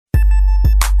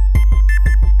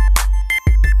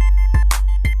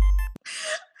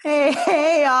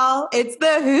Hey, y'all. It's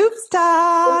the Hoops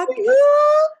Talk.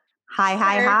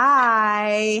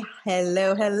 Hi.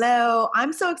 Hello.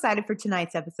 I'm so excited for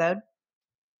tonight's episode.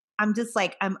 I'm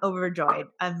overjoyed.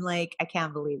 I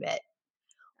can't believe it.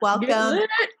 Welcome.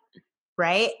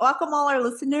 Right? Welcome all our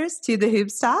listeners to the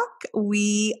Hoops Talk.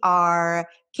 We are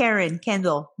Karen,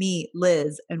 Kendall, me,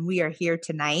 Liz, and we are here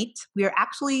tonight.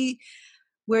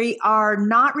 We are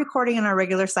not recording in our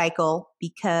regular cycle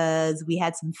because we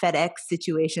had some FedEx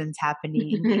situations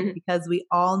happening because we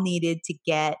all needed to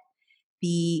get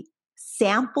the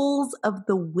samples of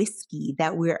the whiskey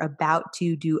that we're about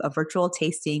to do a virtual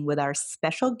tasting with our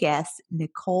special guest,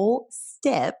 Nicole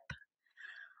Stipp,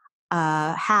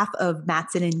 half of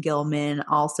Matson and Gilman,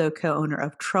 also co-owner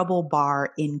of Trouble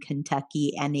Bar in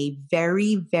Kentucky, and a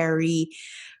very, very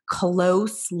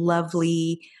close,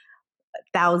 lovely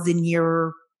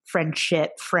 1,000-year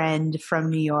friend from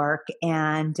New York.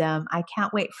 And I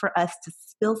can't wait for us to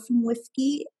spill some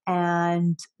whiskey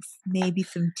and maybe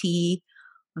some tea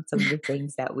on some of the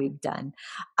things that we've done.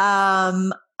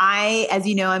 As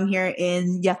you know, I'm here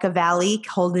in Yucca Valley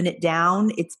holding it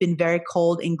down. It's been very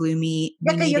cold and gloomy.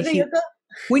 We need a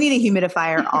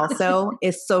humidifier also.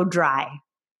 It's so dry.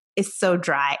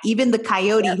 Even the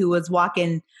coyote who was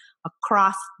walking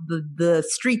across the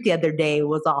street the other day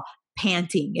was all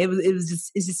panting.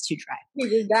 It's just too dry. You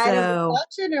just died of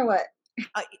exhaustion or what?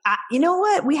 You know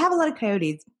what? We have a lot of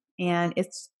coyotes, and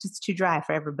it's just too dry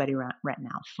for everybody right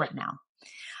now.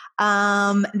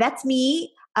 That's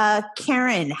me.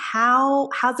 Karen,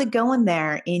 how's it going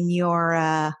there in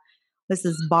your this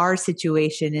is bar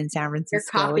situation in San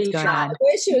Francisco? Your coffee shop. I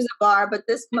wish it was a bar, but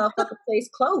this motherfucker place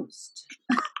closed.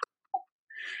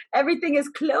 Everything is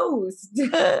closed.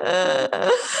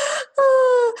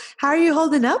 How are you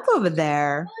holding up over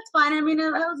there? Well, it's fine. I mean, I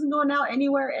wasn't going out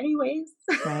anywhere anyways.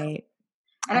 Right.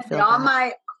 And I did all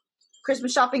my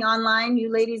Christmas shopping online.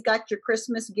 You ladies got your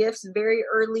Christmas gifts very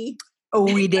early. Oh,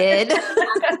 we did.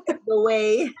 The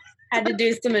way. Had to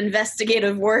do some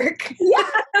investigative work. Yeah.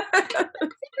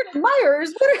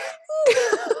 Myers.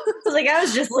 I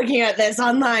was just looking at this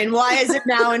online. Why is it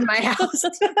now in my house?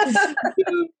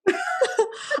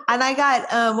 And I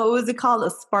got what was it called? A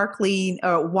sparkling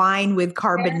wine with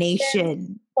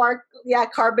carbonation.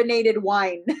 Carbonated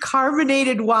wine.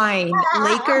 Carbonated wine.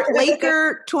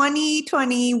 Laker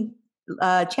 2020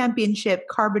 championship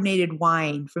carbonated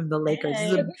wine from the Lakers.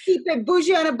 Keep it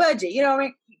bougie on a budget. You know what I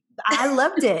mean? I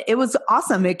loved it. It was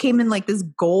awesome. It came in like this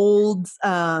gold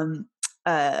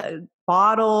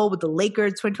bottle with the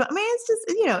Lakers 2020. I mean, it's just,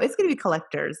 it's going to be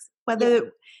collectors.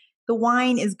 Whether the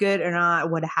wine is good or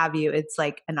not, what have you, it's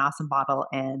like an awesome bottle,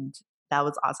 and that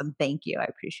was awesome. Thank you. I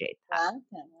appreciate that.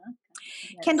 Yes.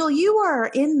 Kendall, you are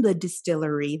in the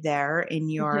distillery there in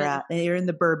your you're in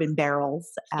the bourbon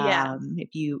barrels.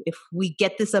 If we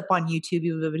get this up on YouTube,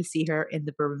 you'll be able to see her in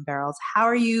the bourbon barrels. How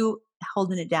are you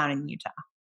holding it down in Utah?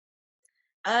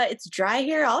 It's dry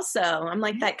here also. I'm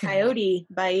like that coyote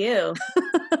by you.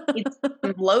 It's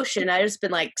some lotion. I just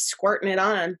been squirting it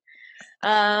on.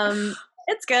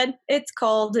 It's good. It's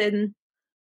cold, and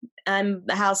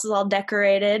the house is all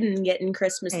decorated and getting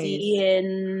Christmassy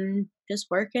and just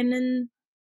working and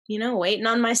waiting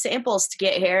on my samples to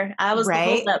get here. I was the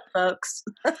holdup, folks.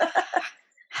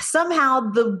 Somehow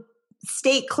the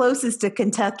state closest to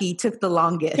Kentucky took the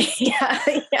longest. Yeah.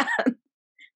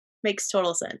 Makes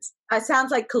total sense. It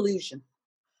sounds like collusion.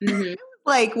 Mm-hmm.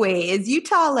 Wait, is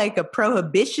Utah like a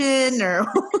prohibition or?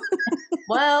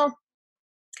 Well,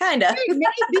 kind of.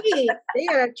 Maybe. They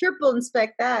gotta triple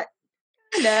inspect that.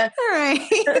 Kinda. All right.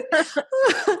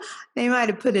 They might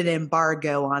have put an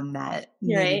embargo on that.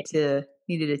 Right.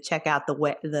 Needed to check out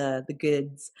the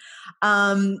goods.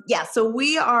 So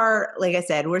we are, like I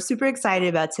said, we're super excited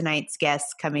about tonight's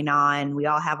guests coming on. We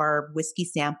all have our whiskey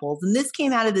samples, and this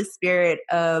came out of the spirit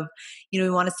of, we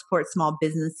want to support small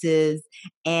businesses.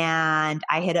 And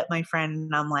I hit up my friend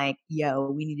and I'm like, yo,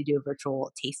 we need to do a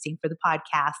virtual tasting for the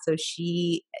podcast. So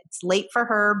it's late for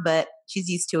her, but she's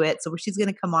used to it. So she's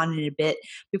going to come on in a bit.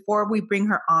 Before we bring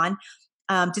her on,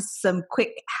 just some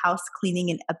quick house cleaning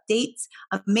and updates.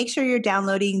 Make sure you're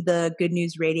downloading the Good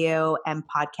News Radio and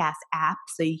podcast app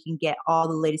so you can get all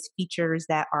the latest features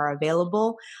that are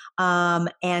available.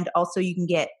 And also you can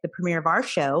get the premiere of our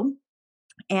show,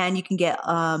 and you can get,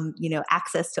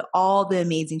 access to all the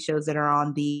amazing shows that are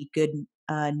on the Good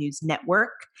News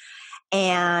Network.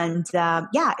 And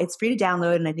yeah, it's free to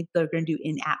download, and I think they're going to do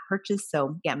in-app purchase.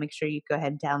 So yeah, make sure you go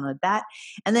ahead and download that.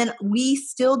 And then we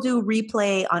still do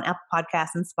replay on Apple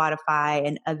Podcasts and Spotify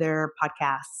and other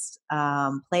podcast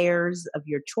players of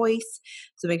your choice.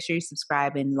 So make sure you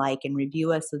subscribe and like and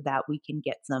review us so that we can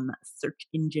get some search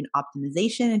engine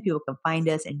optimization and people can find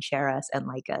us and share us and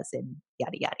like us and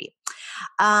yada yada.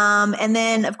 And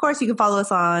then, of course, you can follow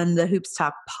us on the Hoops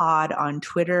Talk Pod on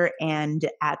Twitter and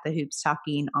at the Hoops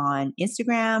Talking on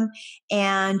Instagram.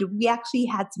 And we actually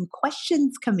had some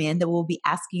questions come in that we'll be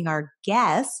asking our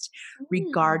guest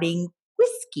regarding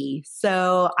whiskey.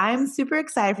 So I'm super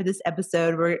excited for this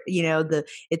episode. Where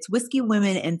it's whiskey,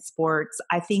 women, and sports.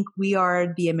 I think we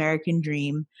are the American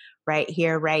dream right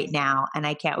here, right now. And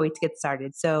I can't wait to get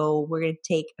started. So we're going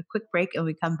to take a quick break, and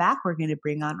when we come back, we're going to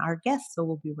bring on our guests. So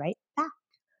we'll be right back.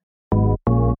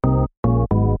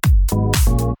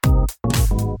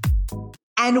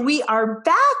 And we are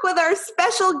back with our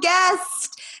special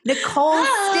guest, Nicole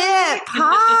Stipp.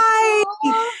 Hi.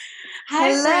 Hi,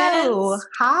 hello. friends.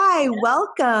 Hi,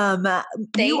 welcome.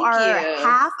 You are Thank you.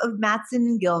 half of Mattson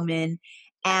and Gilman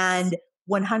and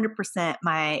 100%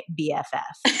 my BFF.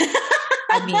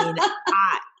 I mean,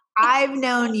 I've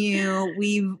known you.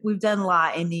 We've done a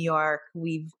lot in New York.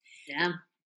 We've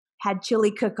had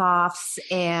chili cook-offs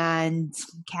and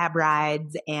cab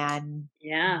rides and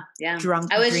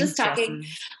drunk. I was just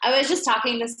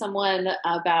talking to someone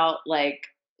about, like,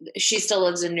 she still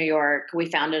lives in New York. We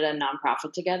founded a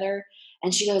nonprofit together,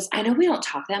 and she goes, "I know we don't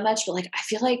talk that much, but like I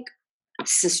feel like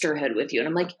sisterhood with you." And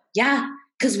I'm like, "Yeah,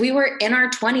 because we were in our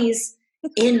 20s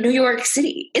in New York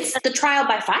City. It's the trial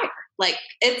by fire. Like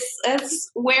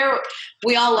it's where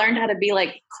we all learned how to be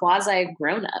like quasi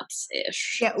grown-ups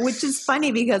ish." Yeah, which is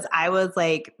funny because I was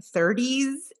like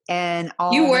 30s and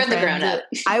all you were the grown-up.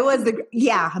 I was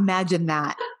imagine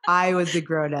that. I was the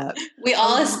grown-up. We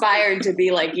all aspired to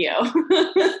be like you.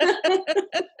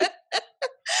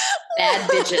 Bad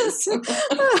bitches.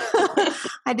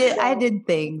 I did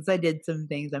things. I did some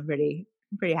things. I'm pretty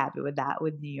happy with that,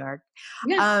 with New York.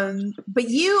 Yeah. But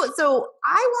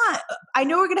I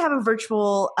know we're going to have a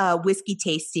virtual whiskey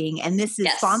tasting, and this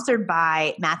is sponsored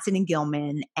by Mattson and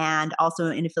Gilman and also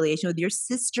in affiliation with your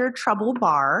sister Trouble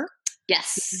Bar.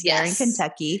 Yes. There in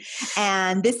Kentucky.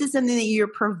 And this is something that you're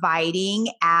providing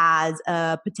as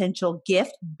a potential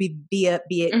gift, be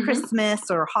it Christmas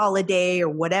or holiday or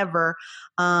whatever,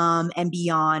 and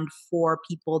beyond, for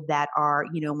people that are,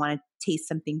 want to taste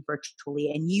something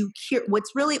virtually. And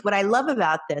what I love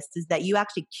about this is that you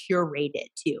actually curate it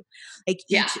too. Like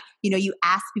you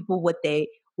ask people what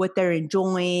they're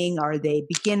enjoying. Are they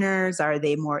beginners? Are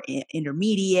they more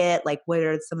intermediate? Like, what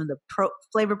are some of the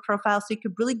flavor profiles? So you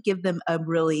could really give them a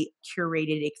really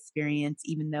curated experience,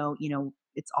 even though,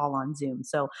 it's all on Zoom.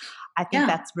 So I think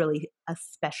that's really a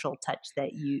special touch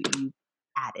that you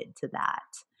added to that.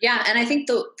 Yeah. And I think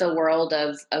the world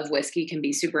of whiskey can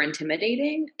be super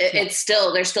intimidating. There's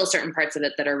still certain parts of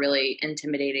it that are really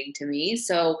intimidating to me.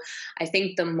 So I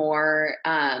think the more,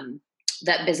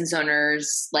 that business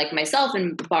owners like myself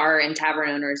and bar and tavern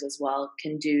owners as well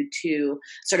can do to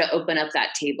sort of open up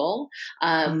that table.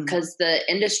 Because the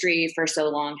industry for so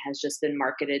long has just been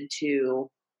marketed to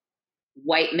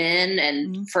white men,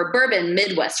 and for bourbon,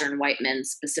 Midwestern white men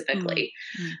specifically.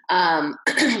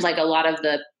 Like a lot of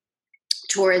the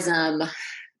tourism,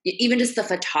 even just the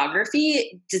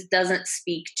photography, just doesn't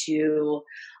speak to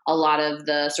a lot of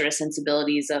the sort of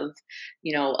sensibilities of,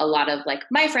 a lot of like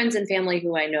my friends and family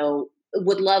who I know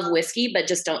would love whiskey, but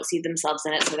just don't see themselves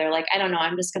in it. So they're like, I don't know,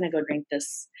 I'm just going to go drink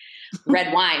this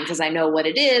red wine because I know what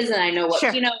it is, and I know what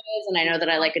Pinot is, and I know that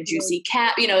I like a juicy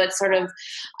cap. It's sort of,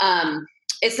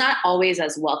 it's not always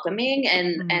as welcoming.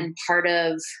 And part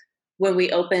of when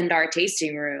we opened our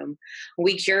tasting room,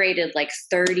 we curated like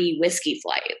 30 whiskey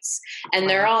flights, and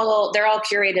they're all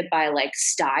curated by like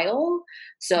style.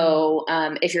 So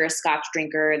if you're a Scotch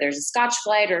drinker, there's a Scotch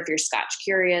flight, or if you're Scotch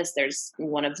curious, there's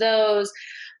one of those.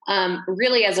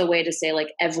 Really as a way to say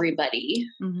like everybody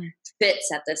fits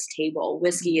at this table.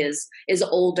 Whiskey is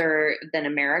older than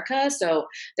America. So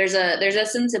there's a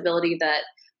sensibility that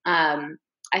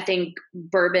I think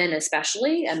bourbon,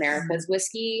 especially America's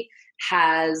whiskey,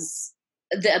 has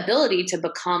the ability to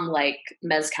become like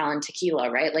mezcal and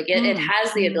tequila, right? Like it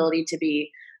has the ability to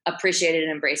be appreciated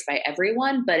and embraced by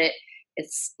everyone, but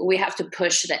we have to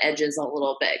push the edges a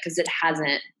little bit because it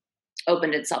hasn't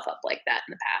opened itself up like that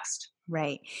in the past.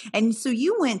 Right. And so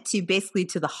you went basically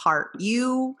to the heart.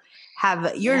 You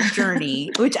have your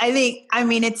journey, which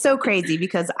it's so crazy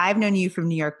because I've known you from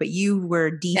New York, but you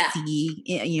were DC,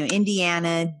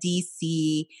 Indiana,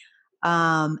 DC,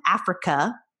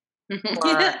 Africa,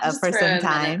 for some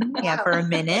time. Yeah, for a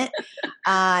minute.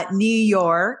 New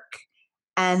York,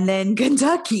 and then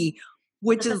Kentucky,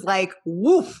 which is like,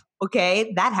 woof.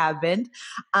 Okay, that happened.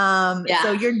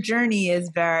 So your journey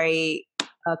is very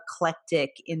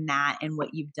eclectic in that and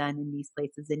what you've done in these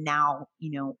places. And now,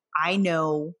 I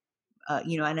know,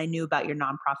 and I knew about your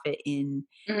nonprofit in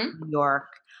New York.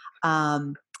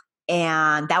 And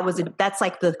that's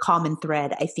like the common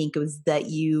thread. I think it was that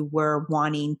you were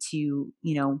wanting to,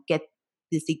 get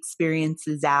these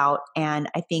experiences out. And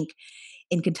I think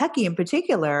in Kentucky in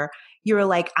particular, you were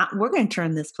like, we're going to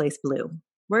turn this place blue.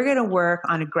 We're going to work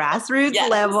on a grassroots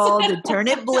level to turn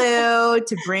it blue,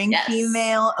 to bring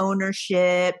female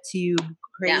ownership, to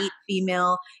create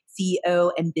female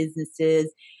CEO and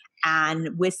businesses.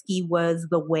 And whiskey was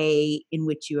the way in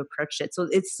which you approached it. So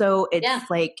it's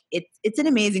like, it's an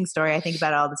amazing story. I think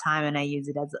about it all the time, and I use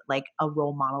it as like a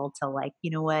role model to like,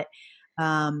 you know what,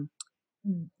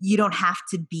 you don't have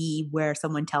to be where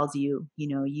someone tells you,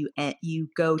 you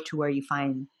go to where you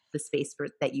find the space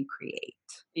that you create.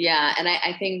 Yeah. And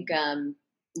I think,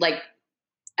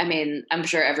 I'm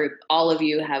sure all of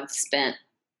you have spent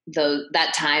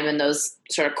that time in those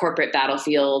sort of corporate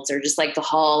battlefields, or just like the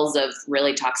halls of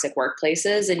really toxic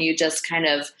workplaces. And you just kind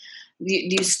of,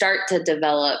 you start to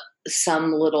develop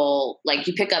some little, like,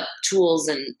 you pick up tools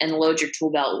and load your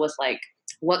tool belt with like,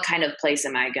 what kind of place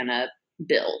am I going to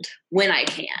build when I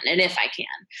can and if I can.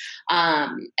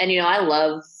 I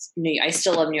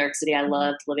still love New York City. I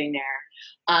loved living there.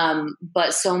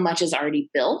 But so much is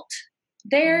already built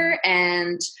there.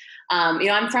 And,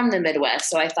 I'm from the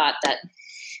Midwest, so I thought that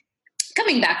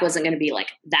coming back wasn't going to be like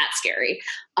that scary.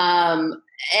 And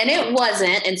it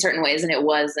wasn't in certain ways, and it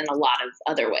was in a lot of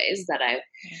other ways that I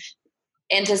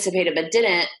anticipated, but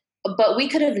didn't. But we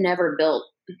could have never built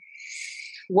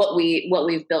what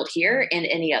we've built here in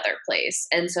any other place.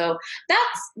 And so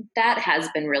that has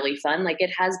been really fun. Like,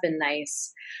 it has been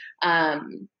nice. I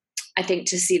think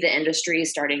to see the industry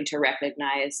starting to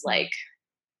recognize like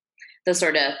the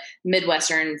sort of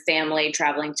Midwestern family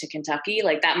traveling to Kentucky,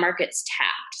 like that market's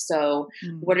tapped. So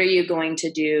what are you going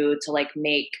to do to like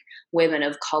make women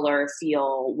of color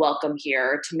feel welcome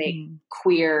here, to make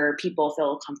queer people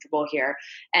feel comfortable here?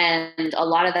 And a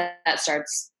lot of that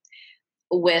starts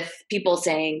with people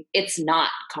saying it's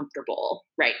not comfortable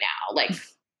right now. Like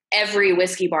every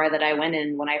whiskey bar that I went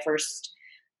in when I first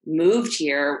moved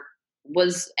here,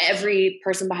 was every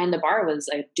person behind the bar was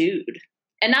a dude.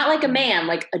 And not like a man,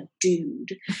 like a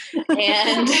dude.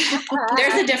 And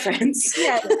there's a difference.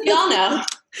 Yes. Y'all know.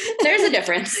 There's a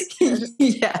difference.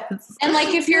 Yes. And like,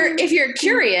 if you're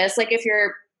curious, like if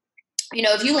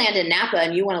you land in Napa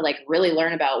and you want to like really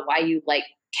learn about why you like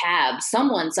cabs,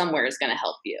 someone somewhere is going to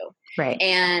help you. Right.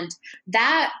 And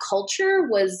that culture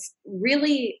was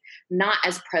really not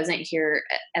as present here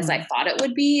as I thought it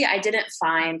would be. I didn't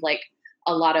find like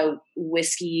a lot of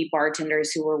whiskey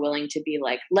bartenders who were willing to be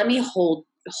like, let me hold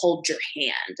your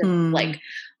hand and like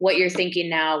what you're thinking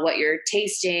now, what you're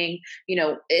tasting.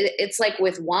 It's like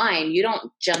with wine, you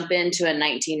don't jump into a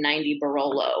 1990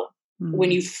 Barolo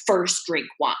when you first drink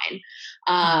wine.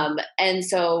 And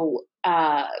so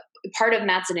part of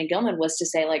Mattson and Gilman was to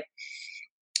say like,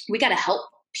 we got to help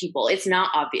people. It's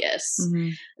not obvious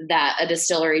that a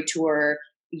distillery tour,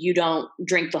 you don't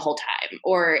drink the whole time,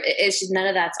 or it's just, none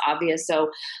of that's obvious.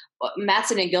 So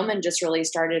Mattson and Gilman just really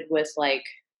started with like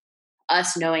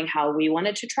us knowing how we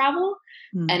wanted to travel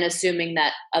and assuming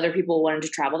that other people wanted to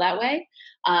travel that way.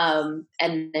 And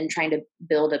then trying to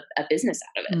build a business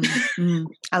out of it.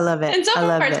 I love it. And so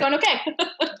far it's going okay.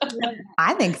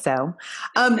 I think so.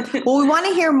 Well, we want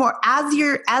to hear more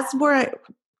as we're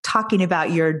talking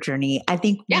about your journey. I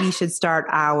think we should start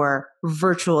our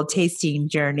virtual tasting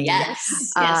journey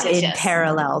in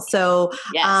parallel. So,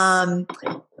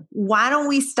 why don't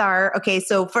we start? Okay,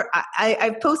 so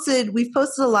we've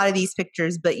posted a lot of these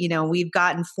pictures, but we've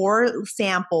gotten 4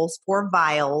 samples, 4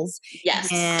 vials,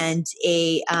 and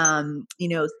a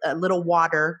little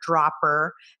water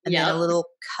dropper, and then a little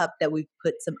cup that we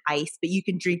put some ice, but you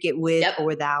can drink it with or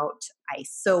without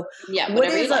ice. So,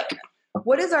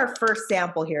 what is our first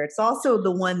sample here? It's also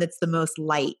the one that's the most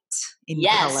light in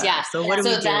color. Yeah. So what are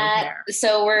we doing there?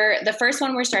 So the first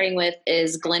one we're starting with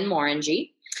is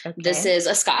Glenmorangie. Okay. This is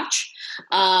a Scotch.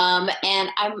 And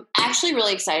I'm actually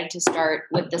really excited to start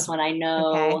with this one. I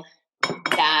know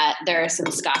that there are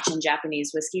some Scotch and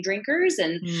Japanese whiskey drinkers,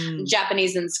 and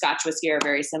Japanese and Scotch whiskey are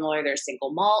very similar. They're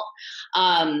single malt.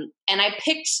 And I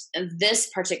picked this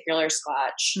particular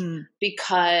Scotch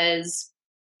because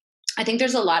I think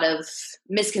there's a lot of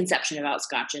misconception about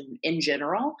Scotch in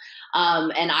general.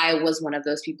 And I was one of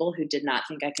those people who did not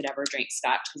think I could ever drink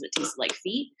Scotch because it tasted like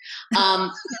feet.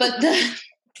 But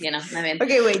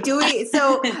okay, wait,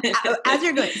 so as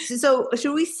you're going, so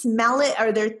should we smell it?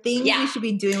 Are there things we should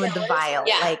be doing with the vial?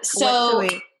 Yeah. Like, so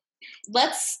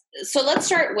let's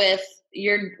start with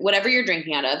whatever you're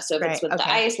drinking out of. So if it's with the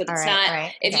ice, if it's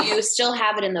not, if you still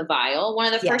have it in the vial,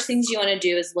 one of the first things you want to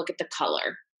do is look at the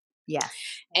color. Yes.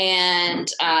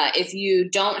 And if you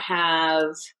don't have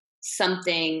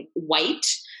something white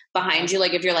behind you,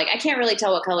 like if you're like, I can't really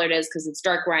tell what color it is because it's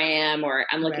dark where I am, or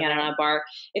I'm looking at it on a bar.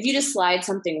 If you just slide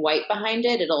something white behind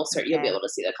it, you'll be able to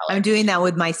see the color. I'm doing that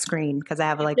with my screen because I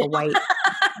have like a white.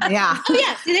 Yeah. Oh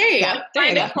yeah. See, there you go. There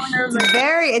you go.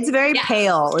 It's very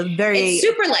pale. It's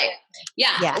super light.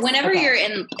 Yeah. Yes. Whenever you're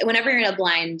in a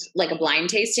blind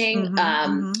tasting,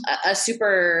 a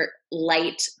super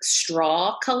light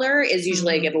straw color is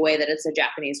usually a giveaway that it's a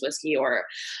Japanese whiskey or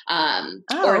a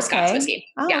Scotch whiskey.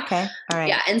 Oh, yeah. Okay. All right.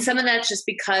 Yeah. And some of that's just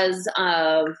because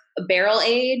of barrel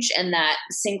age, and that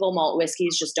single malt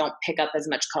whiskeys just don't pick up as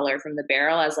much color from the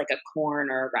barrel as like a corn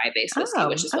or a rye based whiskey,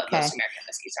 which is what most American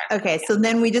whiskeys are. Okay. So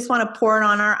then we just want to pour it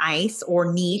on our ice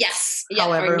or neat. Yes.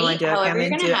 However we want to do it. I'm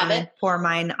going to pour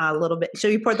mine a little bit. Should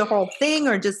we pour the whole thing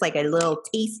or just like a little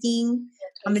tasting?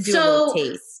 I'm going to do a little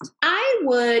taste. I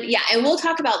would, and we'll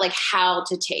talk about like how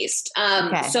to taste.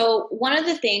 So one of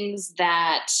the things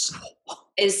that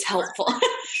is helpful.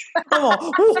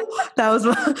 That was,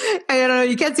 I don't know,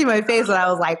 you can't see my face, but I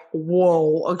was like,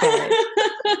 whoa, okay.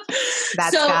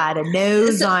 That's got a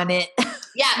nose on it.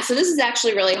 Yeah, so this is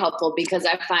actually really helpful because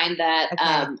I find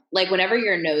that like whenever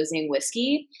you're nosing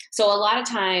whiskey, so a lot of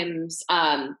times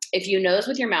if you nose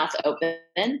with your mouth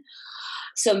open,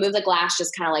 so move the glass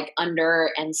just kind of like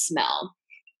under and smell.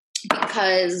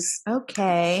 Because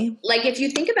like if you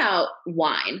think about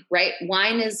wine, right?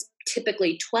 Wine is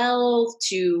typically 12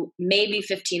 to maybe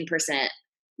 15%,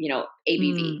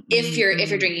 ABV. If you're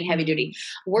drinking heavy duty,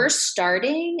 we're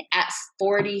starting at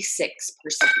 46%.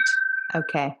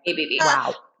 Okay. ABV.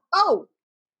 Wow.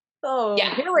 Oh,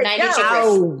 yeah. Here we 92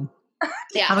 go.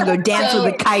 Yeah. I'm gonna go dance with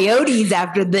the coyotes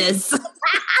after this.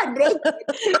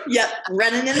 Yep,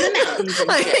 running in the mountains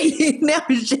and shit. No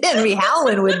shit, be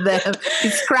howling with them. Be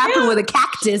scrapping with a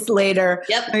cactus later.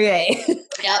 Yep. Okay.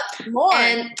 Yep. More.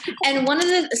 And one of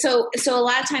the so a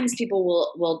lot of times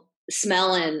people will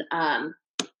smell and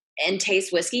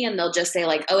taste whiskey and they'll just say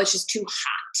like, oh, it's just too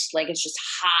hot. Like it's just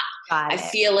hot. I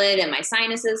feel it in my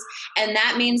sinuses. And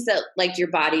that means that like your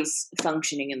body's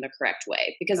functioning in the correct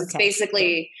way because it's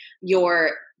basically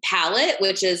your palate,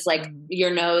 which is like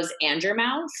your nose and your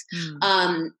mouth,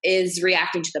 is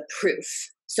reacting to the proof.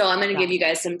 So I'm going to give you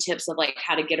guys some tips of like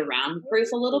how to get around proof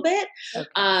a little bit.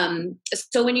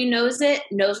 So when you nose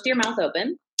with your mouth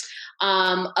open.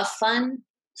 A fun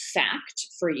fact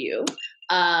for you.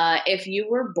 If you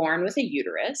were born with a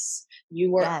uterus, you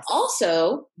were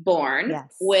also born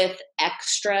with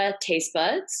extra taste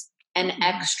buds and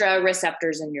extra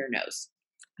receptors in your nose.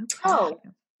 Oh.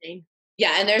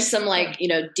 Yeah, and there's some like,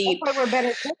 deep. That's why we're better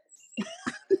cooks.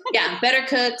 Yeah, better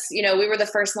cooks. We were the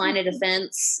first line of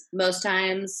defense most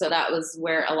times, so that was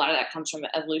where a lot of that comes from,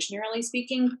 evolutionarily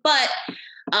speaking. But,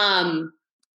 and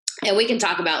we can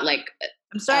talk about like.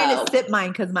 I'm starting to sip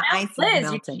mine because my ice is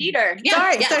melting. You cheater.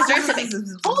 Yeah, start sipping.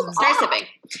 Start sipping.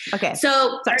 Okay.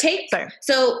 So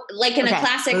like in a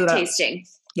classic tasting.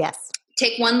 Yes.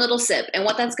 Take one little sip, and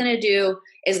what that's going to do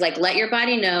is like let your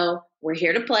body know we're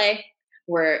here to play.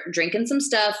 We're drinking some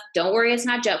stuff. Don't worry, it's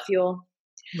not jet fuel.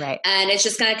 Right. And it's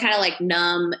just going to kind of like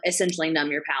essentially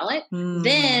numb your palate.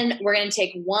 Then we're going to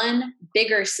take one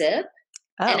bigger sip.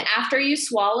 And after you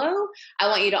swallow, I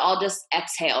want you to all just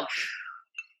exhale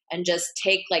and just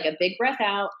take like a big breath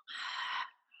out.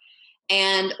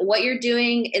 And what you're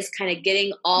doing is kind of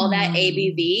getting all that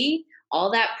ABV,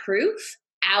 all that proof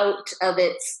out of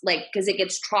its like, because it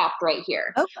gets trapped right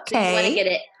here. Okay. So you want to get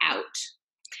it out.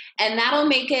 And that'll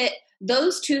make it,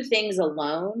 those two things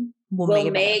alone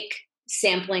will make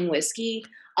sampling whiskey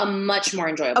a much more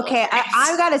enjoyable experience.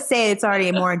 I've got to say it's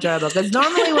already more enjoyable because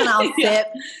normally when I'll sip,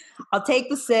 I'll take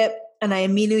the sip and I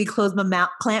immediately close my mouth,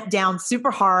 clamp down super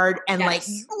hard and like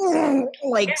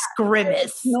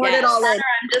grimace. Snort it all in.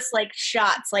 I'm just like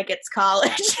shots like it's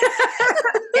college.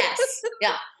 Yes.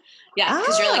 Yeah. Yeah,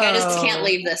 because you're like, I just can't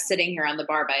leave this sitting here on the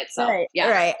bar by itself. Right. Yeah.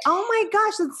 Right. Oh my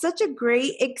gosh, it's such a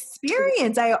great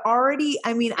experience.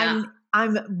 I'm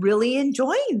I'm really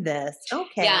enjoying this.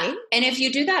 Okay. Yeah. And if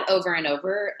you do that over and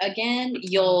over again,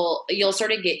 you'll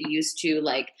sort of get used to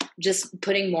like just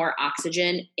putting more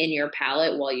oxygen in your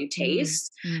palate while you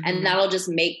taste. Mm-hmm. And that'll just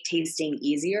make tasting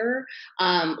easier.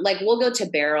 Like we'll go to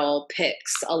barrel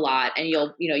picks a lot, and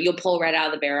you'll pull right out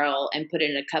of the barrel and put it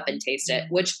in a cup and taste it,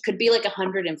 which could be like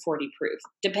 140 proof,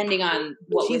 depending on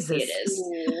what whiskey it is.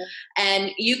 Ooh.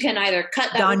 And you can either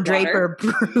cut that Don with Draper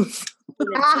water. proof.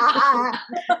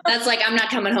 That's like, I'm not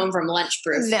coming home from lunch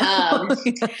proof. No.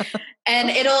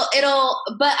 And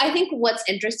but I think what's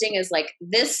interesting is like,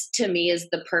 this to me is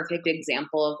the perfect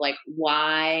example of like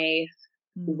why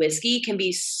whiskey can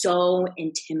be so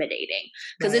intimidating,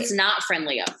 because it's not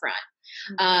friendly up front.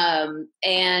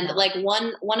 And like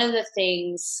one of the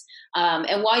things,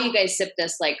 and while you guys sip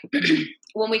this, like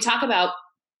when we talk about,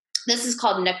 this is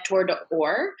called Nectar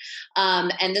d'Or,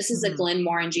 and this is a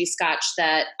Glenmorangie Scotch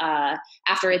that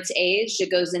after it's aged, it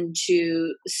goes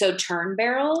into Sauterne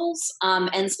barrels,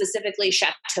 and specifically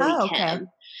Chateau Yquem.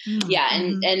 Yeah,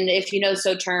 and if you know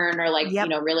Sauterne, or like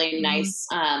really nice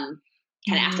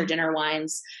kind of after dinner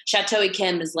wines, Chateau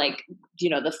Yquem is like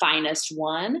the finest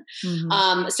one.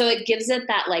 So it gives it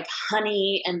that like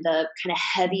honey and the kind of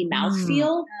heavy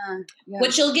mouthfeel,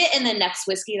 which you'll get in the next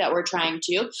whiskey that we're trying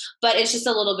too, but it's just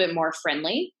a little bit more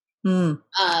friendly.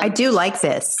 I do like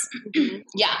this.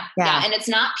 Yeah, and it's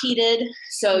not peated,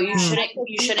 so you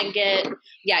shouldn't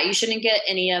get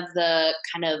any of the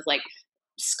kind of like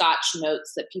Scotch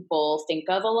notes that people think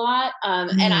of a lot.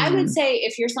 And I would say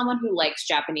if you're someone who likes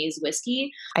Japanese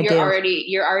whiskey, you're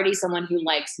already someone who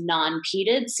likes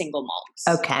non-peated single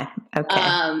malts. Okay.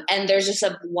 And there's just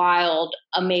a wild,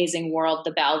 amazing world,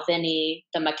 the Balvenie,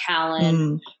 the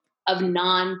Macallan, of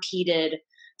non-peated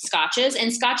Scotches.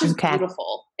 And Scotch is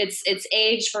beautiful. It's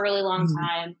aged for a really long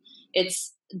time.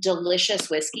 It's delicious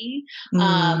whiskey.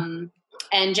 And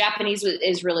Japanese whiskey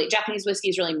is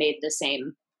really made the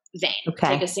same vein.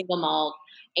 Take a single malt,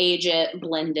 age it,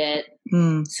 blend it,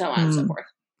 so on and so forth.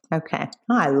 Okay.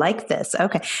 Oh, I like this.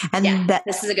 Okay. And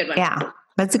this is a good one. Yeah.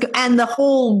 That's a good, and the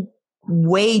whole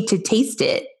way to taste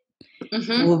it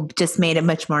just made it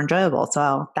much more enjoyable.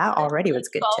 So that already was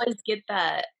good. You always get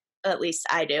that, at least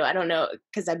I do. I don't know,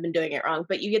 because I've been doing it wrong,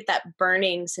 but you get that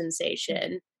burning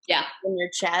sensation in your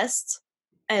chest.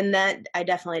 And that I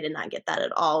definitely did not get that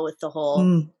at all with the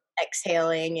whole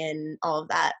exhaling and all of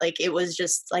that. Like it was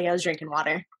just like I was drinking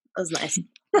water. It was nice.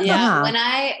 Yeah. When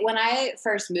I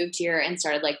first moved here and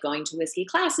started like going to whiskey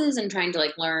classes and trying to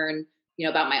like learn,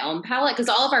 about my own palate, because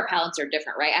all of our palates are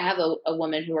different, right? I have a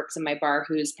woman who works in my bar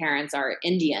whose parents are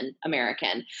Indian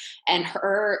American, and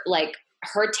her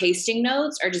tasting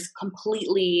notes are just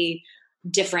completely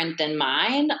different than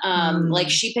mine.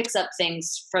 Like she picks up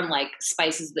things from like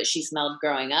spices that she smelled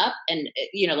growing up, and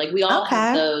like we all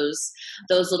have those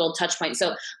little touch points.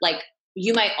 So like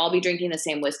you might all be drinking the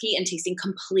same whiskey and tasting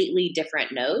completely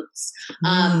different notes.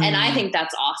 And I think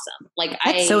that's awesome. Like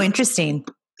that's so interesting.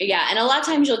 Yeah. And a lot of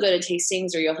times you'll go to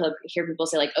tastings, or you'll hear people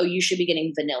say like, oh, you should be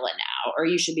getting vanilla now, or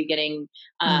you should be getting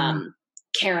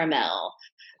caramel.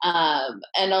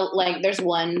 And like there's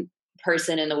one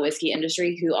person in the whiskey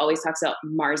industry who always talks about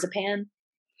marzipan.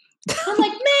 I'm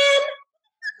like, man,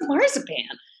 marzipan.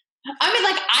 I mean,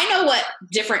 like, I know what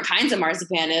different kinds of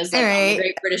marzipan is. Like on the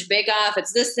Great British Bake Off,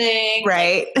 it's this thing.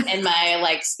 Right. Like, in my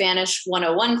like Spanish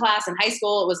 101 class in high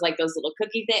school, it was like those little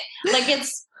cookie things. Like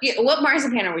what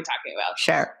marzipan are we talking about?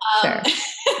 Sure.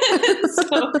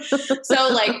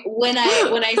 So like when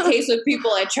I taste with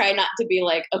people, I try not to be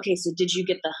like, okay, so did you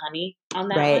get the honey on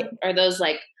that one? Are those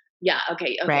like, yeah,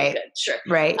 okay, good, sure.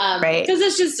 Right. Because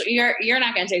it's just, you're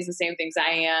not going to taste the same things I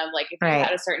am. Like if you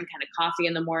had a certain kind of coffee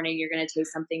in the morning, you're going to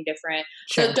taste something different.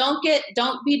 Sure. So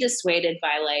don't be dissuaded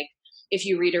by like, if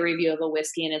you read a review of a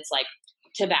whiskey and it's like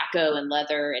tobacco and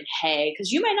leather and hay,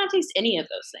 because you might not taste any of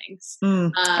those things.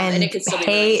 And it could still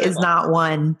hay is not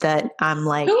one that I'm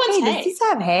like, who wants hay? Does this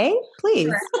have hay?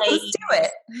 Please, let's do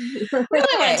it. I really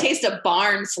want to taste a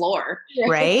barn floor.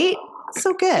 Right?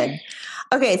 So good.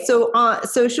 Okay, so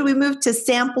should we move to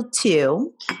sample 2?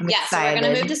 So we're going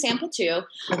to move to sample 2.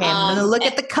 Okay, I'm going to look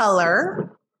at the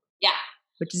color. Yeah.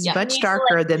 Which is much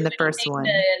darker than the first one.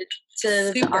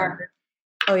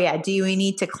 Oh yeah. Do we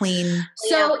need to clean?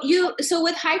 So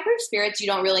with high proof spirits, you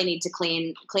don't really need to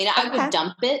clean it. I would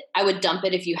dump it. I would dump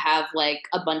it if you have like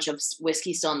a bunch of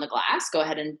whiskey still in the glass. Go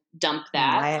ahead and dump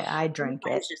that. I drank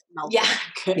it. Just yeah.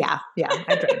 Good. Yeah.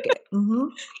 I drank it.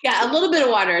 Yeah. A little bit of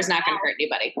water is not going to hurt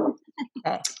anybody.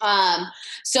 Okay.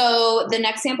 So the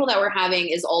next sample that we're having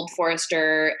is Old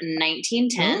Forester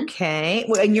 1910. Okay.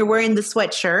 And you're wearing the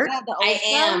sweatshirt? Yeah, I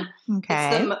am.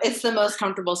 Okay. It's the most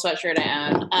comfortable sweatshirt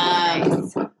I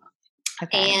own.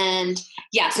 Okay. And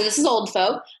yeah, so this is Old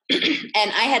Foe.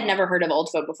 And I had never heard of Old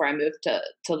Foe before I moved to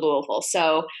Louisville.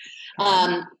 So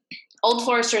Old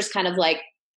Forester is kind of like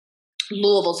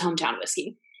Louisville's hometown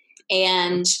whiskey.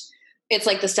 And it's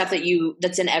like the stuff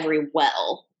that's in every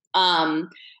well.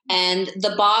 And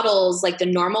the bottles, like the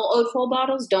normal Old Foe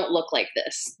bottles, don't look like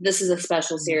this. This is a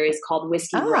special series called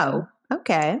Whiskey Row.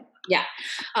 Okay. Yeah.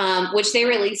 Which they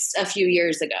released a few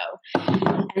years ago.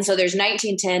 And so there's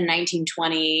 1910,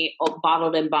 1920,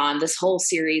 bottled in bond, this whole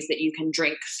series that you can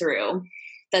drink through.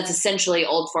 That's essentially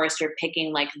Old Forester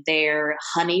picking like their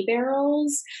honey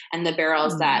barrels and the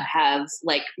barrels that have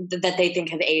like, that they think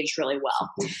have aged really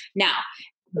well. Now,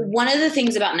 one of the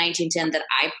things about 1910 that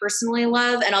I personally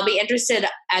love, and I'll be interested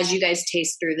as you guys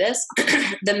taste through this,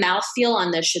 the mouthfeel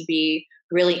on this should be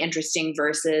really interesting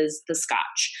versus the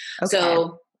Scotch. Okay.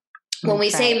 So when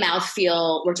we say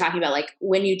mouthfeel, we're talking about like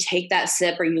when you take that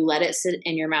sip or you let it sit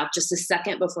in your mouth just a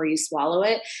second before you swallow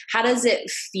it, how does it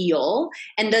feel?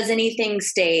 And does anything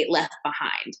stay left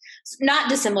behind? Not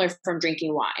dissimilar from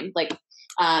drinking wine. Like,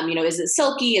 is it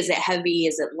silky? Is it heavy?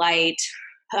 Is it light?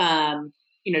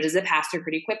 Does it pass through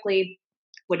pretty quickly?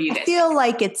 What do you guys feel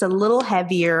like it's a little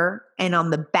heavier and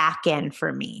on the back end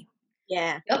for me.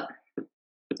 Yeah. Yep.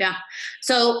 Yeah.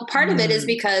 So part of it is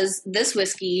because this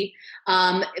whiskey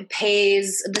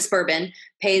this bourbon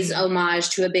pays homage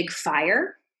to a big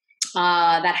fire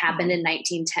that happened in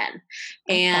 1910.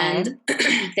 And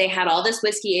they had all this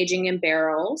whiskey aging in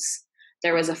barrels.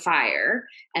 There was a fire,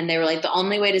 and they were like, the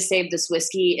only way to save this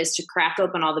whiskey is to crack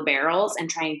open all the barrels and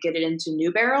try and get it into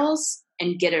new barrels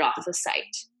and get it off the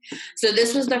site. So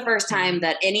this was the first time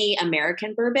that any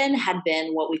American bourbon had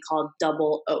been what we call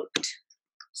double oaked.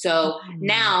 So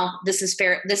now this is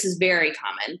very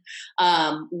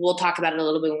common. We'll talk about it a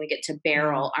little bit when we get to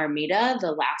Barrel Armida,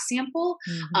 the last sample.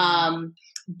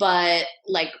 But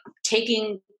like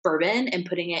taking bourbon and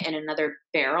putting it in another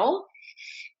barrel,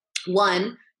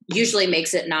 one usually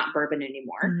makes it not bourbon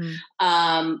anymore.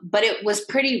 But it was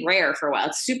pretty rare for a while.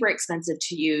 It's super expensive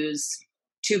to use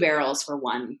 2 barrels for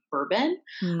one bourbon.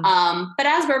 But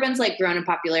as bourbon's like grown in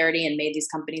popularity and made these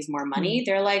companies more money,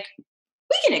 they're like,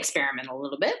 we can experiment a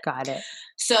little bit. Got it.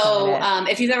 So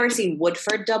if you've ever seen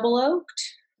Woodford Double Oaked,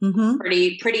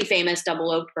 pretty famous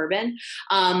double oaked bourbon,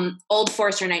 Old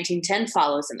Forester 1910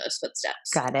 follows in those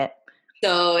footsteps. Got it.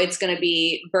 So it's going to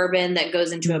be bourbon that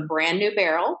goes into a brand new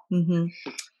barrel.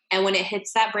 And when it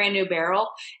hits that brand new barrel,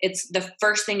 it's the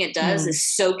first thing it does is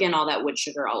soak in all that wood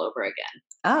sugar all over again.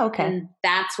 Oh, okay. And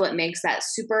that's what makes that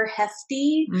super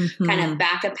hefty kind of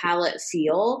back of palate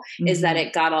feel is that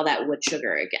it got all that wood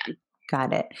sugar again.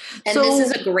 Got it. And this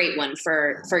is a great one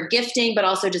for gifting, but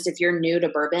also just if you're new to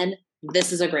bourbon,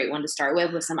 this is a great one to start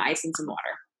with some ice and some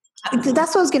water.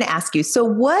 That's what I was going to ask you. So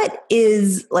what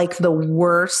is like the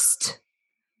worst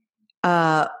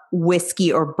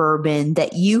whiskey or bourbon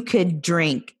that you could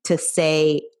drink to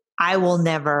say, I will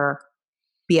never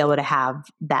be able to have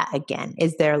that again?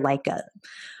 Is there like a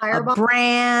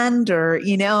brand or,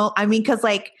 because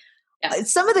like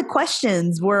some of the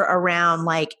questions were around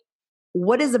like,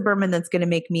 what is a bourbon that's going to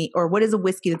make me, or what is a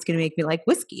whiskey that's going to make me like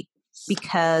whiskey?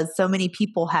 Because so many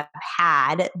people have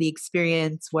had the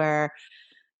experience where,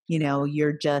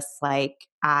 you're just like,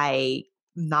 I'm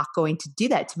not going to do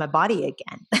that to my body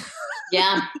again.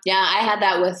 Yeah. I had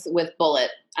that with Bulleit.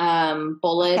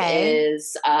 Bulleit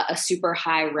is a super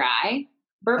high rye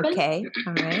bourbon. Okay.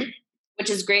 All right. Which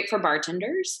is great for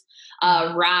bartenders.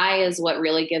 Rye is what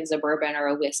really gives a bourbon or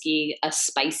a whiskey a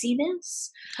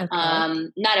spiciness. Okay.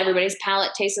 Not everybody's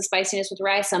palate tastes the spiciness with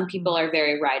rye. Some people are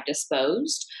very rye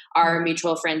disposed. Our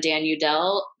mutual friend Dan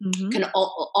Udell can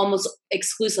almost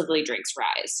exclusively drinks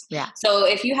ryes. Yeah. So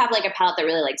if you have like a palate that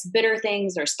really likes bitter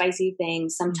things or spicy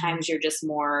things, sometimes you're just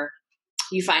more,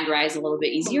 you find rye is a little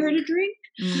bit easier to drink.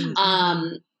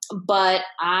 But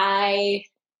I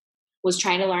was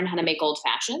trying to learn how to make old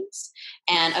fashions,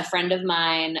 and a friend of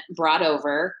mine brought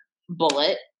over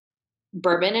Bulleit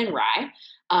bourbon and rye,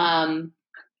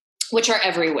 which are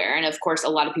everywhere. And of course, a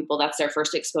lot of people, that's their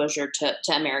first exposure to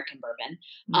American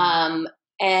bourbon.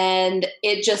 And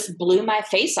it just blew my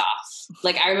face off.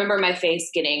 Like I remember my face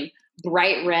getting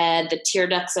bright red, the tear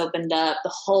ducts opened up, the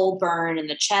whole burn in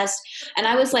the chest. And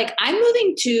I was like, I'm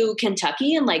moving to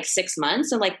Kentucky in like 6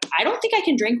 months. And like, I don't think I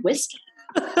can drink whiskey.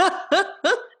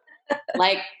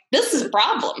 Like, this is a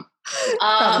problem.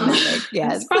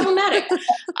 Yes. It's problematic.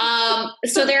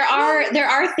 So there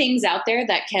are things out there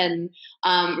that can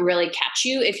really catch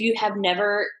you if you have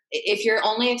never if your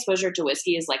only exposure to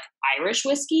whiskey is like Irish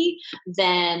whiskey,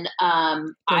 then I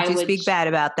would would speak bad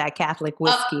about that Catholic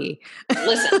whiskey.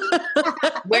 Listen,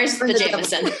 where's the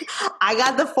Jameson? I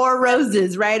got the Four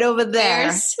Roses right over there.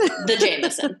 There's the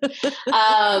Jameson.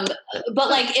 But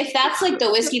like, if that's like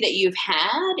the whiskey that you've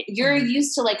had, you're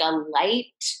used to like a light,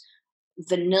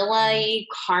 vanilla-y,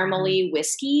 caramely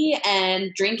whiskey,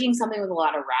 and drinking something with a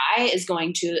lot of rye is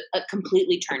going to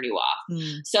completely turn you off.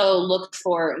 So look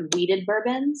for wheated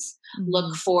bourbons,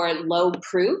 look for low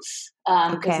proof,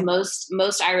 because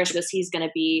most Irish whiskey is going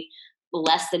to be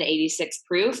less than 86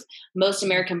 proof. Most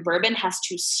American bourbon has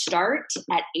to start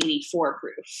at 84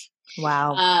 proof.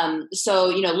 Wow. So,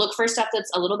 look for stuff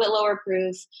that's a little bit lower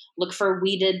proof. Look for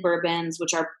wheated bourbons,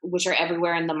 which are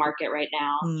everywhere in the market right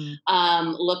now.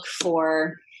 Look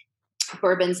for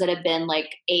bourbons that have been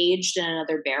like aged in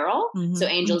another barrel. So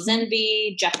Angel's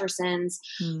Envy, Jefferson's,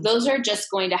 those are just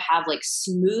going to have like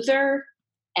smoother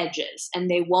edges, and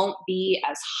they won't be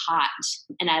as hot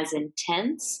and as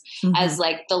intense as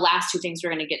like the last two things we're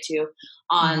going to get to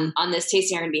on this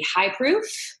tasting are going to be high proof.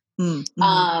 And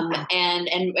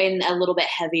a little bit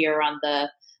heavier on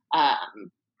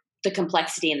the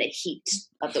complexity and the heat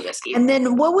of the whiskey. And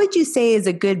then what would you say is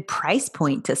a good price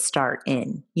point to start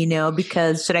in,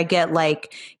 because should I get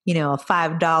like, a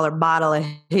 $5 bottle of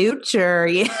hooch, or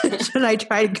should I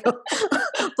try to go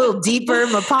a little deeper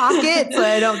in my pocket so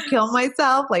I don't kill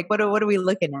myself? Like, what are we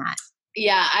looking at?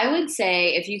 Yeah, I would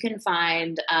say if you can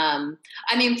find,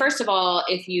 first of all,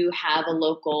 if you have a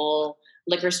local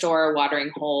liquor store or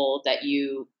watering hole that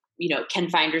you can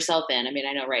find yourself in. I mean,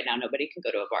 I know right now nobody can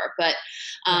go to a bar, but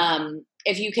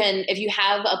if you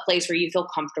have a place where you feel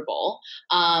comfortable,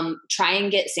 try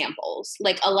and get samples.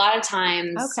 Like a lot of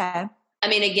times, okay. I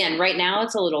mean, again, right now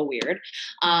it's a little weird.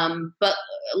 But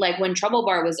like when Trouble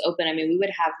Bar was open, I mean, we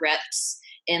would have reps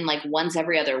in like once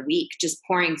every other week, just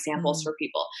pouring samples for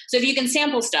people. So if you can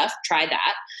sample stuff, try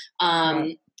that.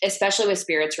 Especially with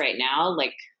spirits right now,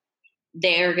 like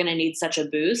they're going to need such a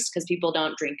boost because people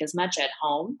don't drink as much at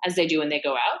home as they do when they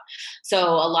go out. So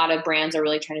a lot of brands are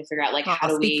really trying to figure out like, how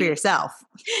do we speak for yourself?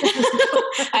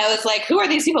 I was like, who are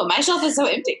these people? My shelf is so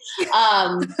empty.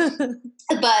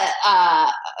 But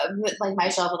like my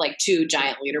shelf with like 2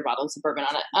 giant liter bottles of bourbon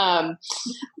on it.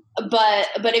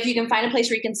 But if you can find a place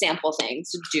where you can sample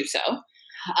things, do so.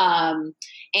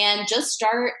 And just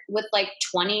start with like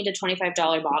 $20 to $25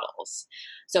 bottles.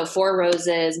 So Four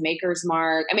Roses, Maker's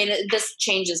Mark. I mean, this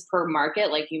changes per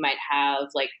market. Like you might have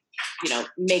like,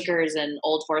 Maker's and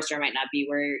Old Forester might not be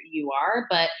where you are,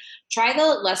 but try the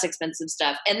less expensive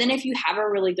stuff. And then if you have a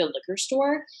really good liquor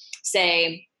store,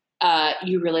 say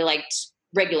you really liked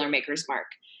regular Maker's Mark,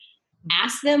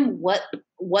 ask them what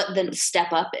the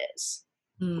step up is.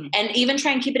 And even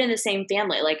try and keep it in the same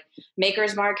family. Like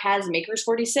Maker's Mark has Maker's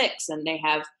 46, and they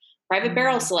have private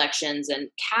barrel selections and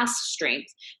cask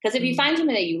strength. Because if you find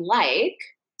something that you like,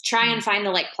 try and find the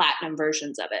like platinum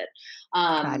versions of it.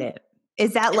 Got it.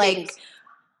 Is that like,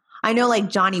 I know like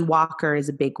Johnny Walker is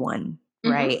a big one,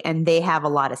 right? And they have a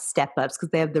lot of step ups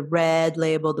because they have the red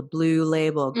label, the blue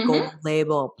label, gold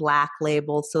label, black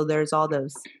label. So there's all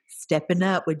those stepping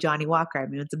up with Johnny Walker. I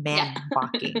mean, it's a man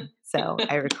walking. So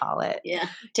I recall it. Yeah.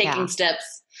 Taking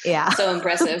steps. Yeah. So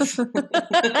impressive.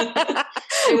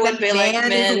 It would be like,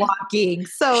 man is walking.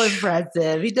 So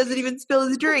impressive. He doesn't even spill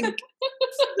his drink.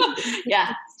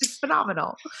 Yeah. It's just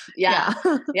phenomenal. Yeah.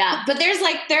 Yeah. But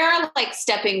there are like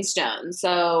stepping stones.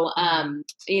 So,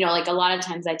 like a lot of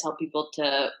times I tell people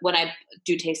when I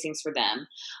do tastings for them,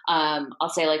 I'll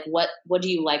say like, what do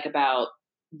you like about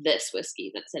this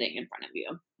whiskey that's sitting in front of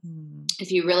you?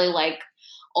 If you really like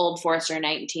Old Forester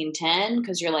 1910,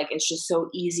 because you're like, it's just so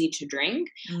easy to drink,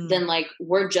 then like,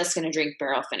 we're just going to drink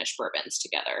barrel finished bourbons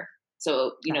together.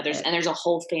 So, there's a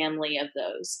whole family of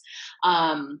those.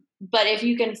 But if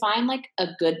you can find like a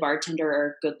good bartender or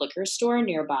a good liquor store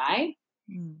nearby,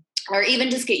 or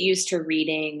even just get used to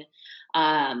reading,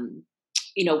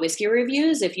 whiskey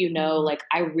reviews, if like,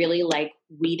 I really like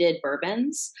wheated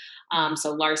bourbons.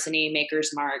 So Larceny,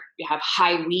 Maker's Mark, you have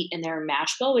high wheat in their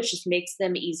mash bill, which just makes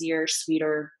them easier,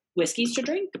 sweeter whiskeys to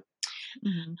drink.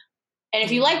 And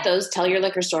if you like those, tell your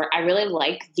liquor store, I really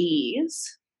like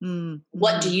these.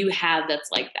 What do you have that's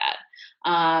like that?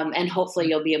 And hopefully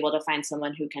you'll be able to find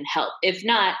someone who can help. If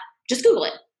not, just Google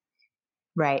it.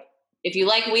 Right. If you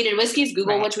like wheated whiskeys,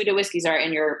 Google which wheated whiskeys are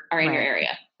in your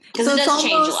area. Because it does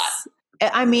change a lot.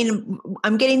 I mean,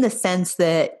 I'm getting the sense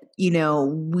that,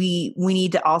 we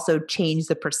need to also change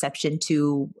the perception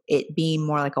to it being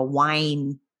more like a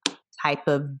wine type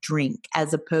of drink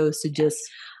as opposed to just,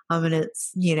 I'm going to,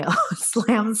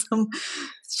 slam some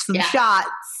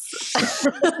shots.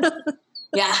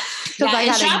 Yeah. because I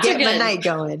and gotta shots are get my good. night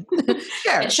going.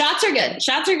 Sure. And shots are good.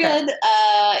 Shots are good.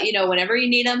 Whenever you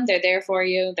need them, they're there for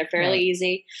you. They're fairly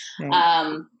easy.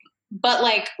 Right. But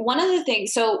like one of the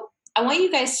things, so I want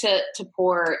you guys to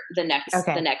pour the next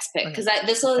pick, because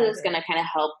this is going to kind of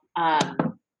help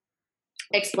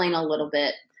explain a little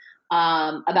bit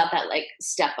about that like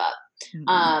step up.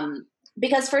 Mm-hmm.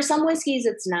 Because for some whiskeys,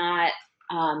 it's not.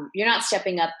 You're not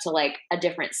stepping up to like a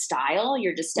different style.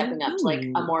 You're just stepping up to like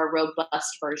a more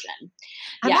robust version.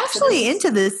 I'm actually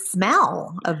into the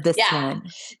smell of this one.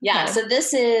 Yeah. Okay. So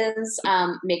this is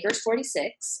Maker's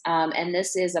 46. And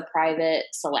this is a private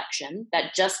selection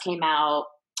that just came out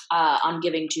on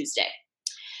Giving Tuesday.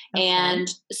 Okay. And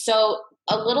so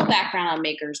a little background on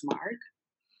Maker's Mark.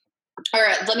 Or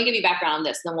let me give you background on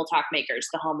this. Then we'll talk Maker's,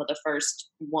 the home of the first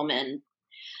woman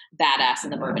badass in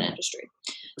the bourbon industry.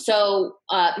 So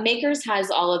Maker's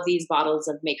has all of these bottles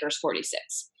of Maker's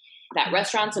 46 that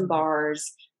restaurants and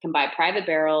bars can buy private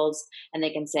barrels, and they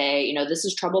can say, this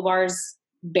is Trouble Bar's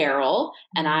barrel,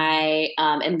 and I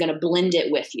am going to blend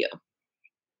it with you.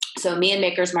 So me and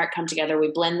Maker's Mark come together.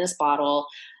 We blend this barrel,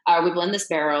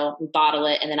 we bottle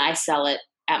it, and then I sell it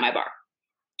at my bar.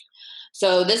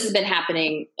 So this has been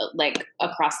happening like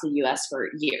across the U.S. for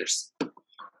years.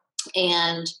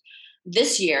 And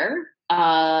this year,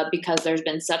 because there's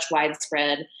been such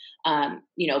widespread,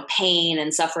 pain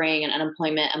and suffering and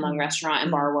unemployment among restaurant and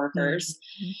bar workers,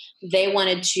 they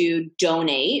wanted to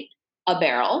donate a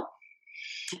barrel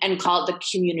and call it the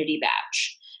community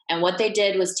batch. And what they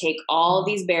did was take all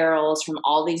these barrels from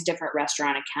all these different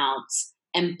restaurant accounts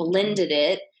and blended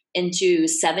it into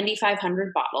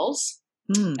 7,500 bottles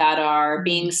that are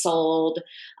being sold.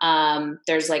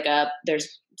 There's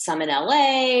some in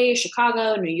LA,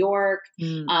 Chicago, New York,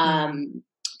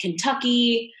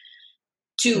 Kentucky,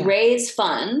 to raise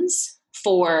funds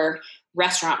for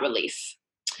restaurant relief.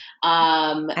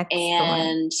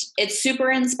 And it's super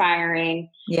inspiring.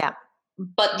 Yeah.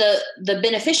 But the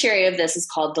beneficiary of this is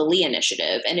called the Lee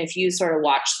Initiative. And if you sort of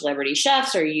watch Celebrity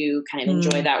Chefs or you kind of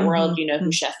enjoy that world, you know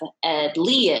who Chef Ed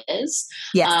Lee is.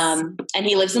 Yes. And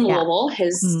he lives in Louisville.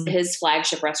 His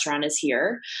flagship restaurant is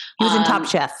here. He was in Top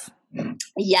Chef.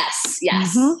 Yes. Yeah.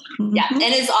 And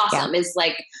it's awesome. It's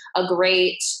like a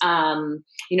great,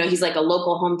 he's like a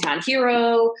local hometown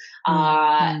hero.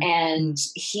 And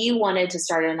he wanted to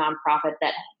start a nonprofit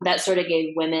that sort of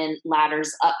gave women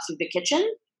ladders up through the kitchen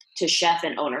to chef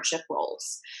and ownership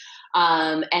roles.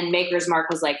 And Maker's Mark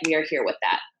was like, we are here with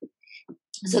that.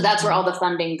 So that's where all the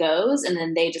funding goes. And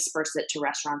then they disperse it to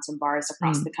restaurants and bars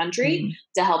across the country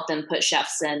to help them put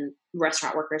chefs and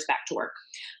restaurant workers back to work.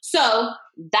 So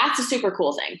that's a super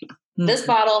cool thing. This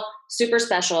bottle, super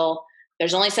special.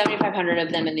 There's only 7,500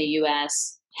 of them in the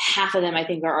US. Half of them, I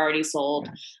think, are already sold.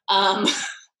 And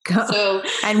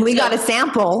we got a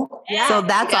sample. Yeah. So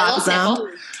that's awesome.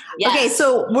 Yes. Okay.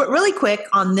 So really quick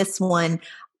on this one,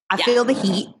 I feel the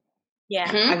heat. Yeah.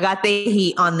 I got the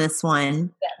heat on this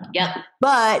one. Yep.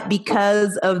 But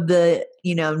because of the,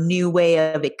 new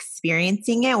way of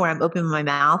experiencing it where I'm opening my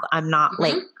mouth, I'm not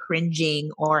like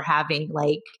cringing or having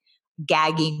like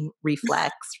gagging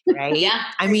reflex, right? Yeah.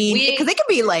 I mean, because it could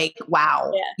be like,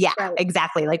 wow. Yeah,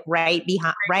 exactly. Like right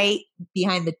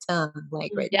behind the tongue,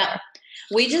 like right there.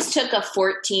 We just took a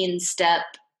 14-step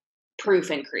proof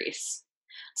increase.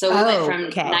 So we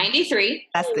went from 93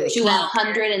 to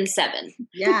 107.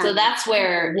 Yeah. So that's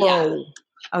where,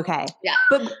 Okay. Yeah.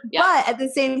 But at the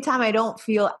same time, I don't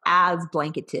feel as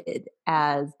blanketed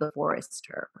as the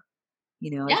Forester.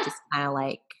 It's just kind of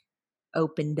like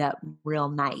opened up real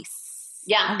nice.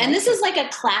 Yeah. And this is like a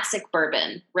classic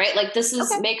bourbon, right? Like this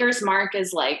is Maker's Mark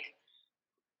is like,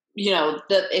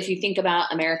 if you think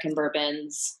about American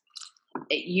bourbons,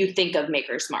 you think of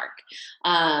Maker's Mark.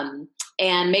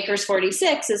 And Maker's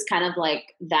 46 is kind of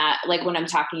like that, like when I'm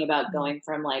talking about going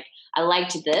from like, I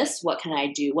liked this, what can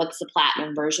I do? What's the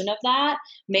platinum version of that?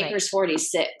 Maker's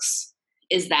 46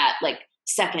 is that like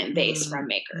second base from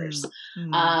Maker's.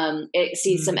 It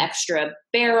sees some extra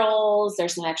barrels.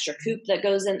 There's some extra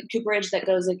cooperage that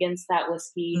goes against that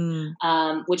whiskey,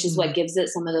 which is what gives it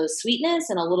some of those sweetness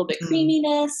and a little bit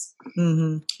creaminess.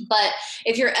 But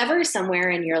if you're ever somewhere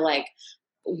and you're like,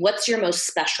 what's your most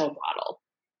special bottle?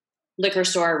 Liquor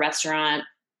store, restaurant,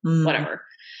 whatever.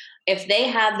 If they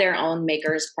have their own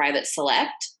Maker's Private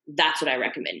Select, that's what I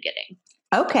recommend getting.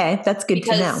 Okay, that's good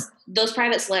to know. Those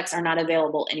private selects are not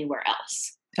available anywhere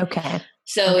else. Okay.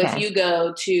 So if you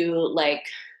go to like,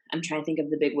 I'm trying to think of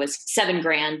the big whiskey, 7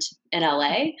 Grand in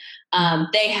LA,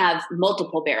 they have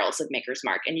multiple barrels of Maker's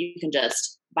Mark and you can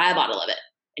just buy a bottle of it.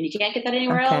 And you can't get that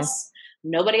anywhere else.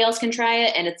 Nobody else can try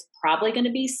it, and it's probably going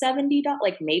to be $70,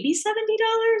 like maybe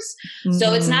 $70.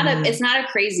 So it's not a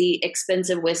crazy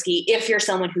expensive whiskey if you're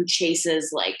someone who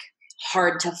chases like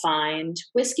hard to find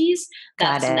whiskeys.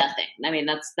 That's nothing. I mean,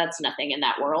 that's nothing in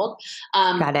that world.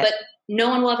 But no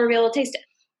one will ever be able to taste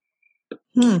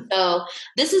it. So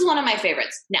this is one of my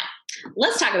favorites. Now,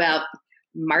 let's talk about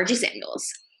Margie Samuels,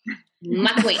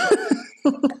 my queen.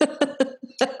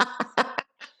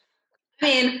 I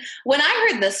mean, when I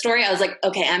heard this story, I was like,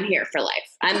 okay, I'm here for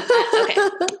life.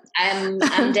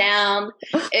 I'm down.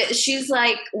 She's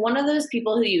like one of those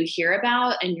people who you hear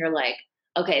about and you're like,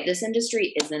 okay, this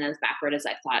industry isn't as backward as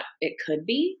I thought it could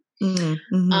be. So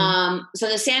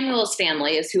the Samuels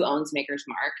family is who owns Maker's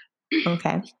Mark.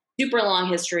 Okay. Super long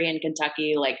history in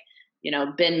Kentucky, like,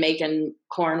 been making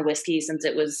corn whiskey since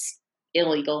it was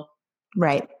illegal.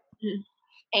 Right.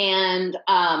 And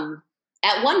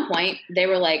at one point they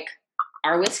were like,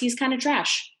 our whiskey's kind of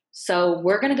trash, so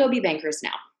we're going to go be bankers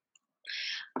now.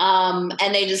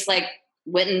 And they just like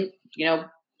went and,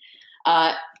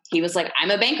 he was like,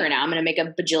 I'm a banker now. I'm going to make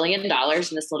 $1 bajillion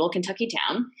in this little Kentucky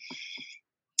town.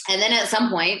 And then at some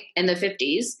point in the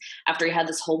 50s, after he had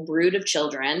this whole brood of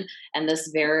children and this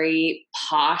very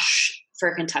posh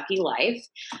for Kentucky life,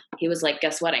 he was like,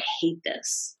 guess what? I hate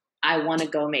this. I want to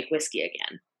go make whiskey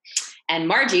again. And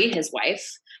Margie, his wife,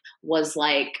 was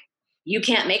like, you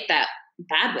can't make that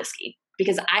bad whiskey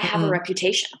because I have a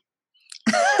reputation.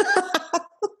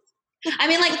 I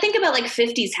mean, like, think about like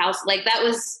 50s house, like that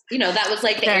was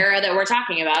like the era that we're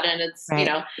talking about. And it's,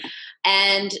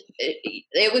 and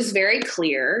it was very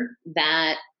clear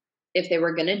that if they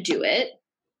were going to do it,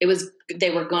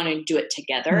 they were going to do it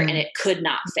together and it could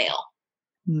not fail.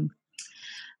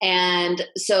 And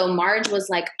so Marge was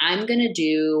like, I'm going to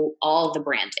do all the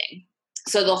branding.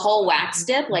 So the whole wax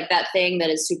dip, like that thing that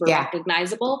is super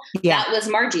recognizable, that was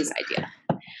Margie's idea.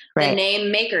 The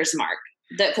name Maker's Mark,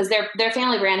 because their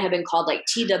family brand had been called like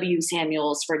T.W.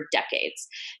 Samuels for decades.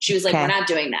 She was like, we're not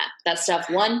doing that. That stuff,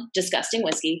 one, disgusting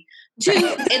whiskey. Two,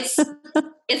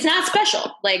 it's not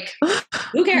special. Like,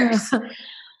 who cares?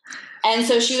 And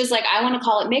so she was like, I want to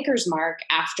call it Maker's Mark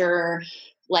after,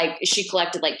 like, she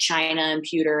collected like china and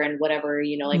pewter and whatever,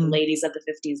 ladies of the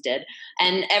 50s did.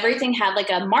 And everything had like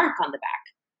a mark on the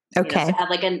back. Okay. So it had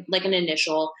like an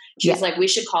initial. She was like, we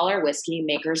should call our whiskey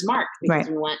Maker's Mark because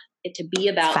we want it to be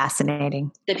about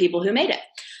fascinating the people who made it.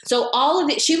 So all of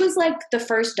it, she was like the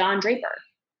first Don Draper.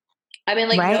 I mean,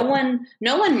 like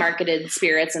no one marketed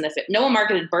spirits no one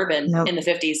marketed bourbon in the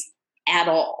 50s at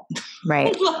all.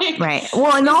 Right. Right.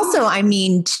 Well, and also, I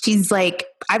mean, she's like,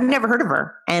 I've never heard of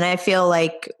her and I feel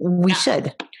like we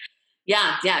should.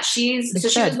 Yeah. Yeah. She was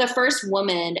the first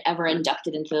woman ever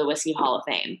inducted into the Whiskey Hall of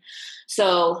Fame.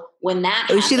 So when that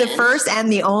happened, was she the first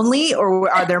and the only, or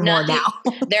are there more now?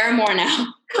 There are more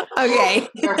now. Okay.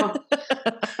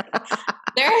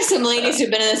 There are some ladies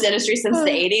who've been in this industry since the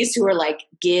 80s who are like,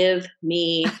 give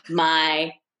me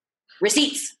my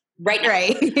receipts right now.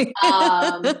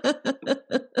 Right.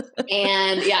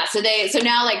 And yeah, so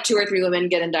now like 2 or 3 women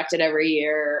get inducted every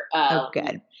year.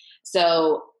 Good.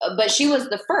 So, but she was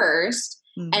the first,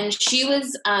 and she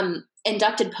was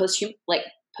inducted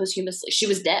posthumously. She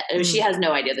was dead. She has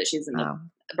no idea that she's in the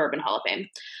Bourbon Hall of Fame.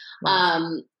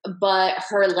 Wow. But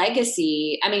her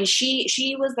legacy, I mean,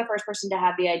 she was the first person to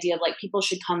have the idea of like people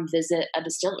should come visit a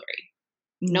distillery.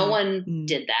 No one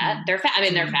did that. They're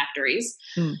factories.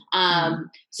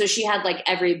 So she had like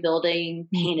every building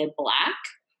painted black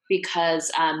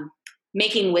because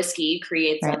making whiskey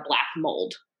creates a black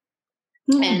mold.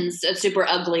 And it's super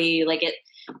ugly. Like it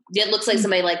looks like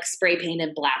somebody like spray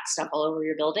painted black stuff all over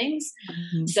your buildings.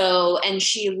 So, and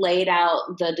she laid out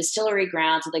the distillery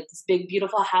grounds with like this big,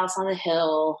 beautiful house on the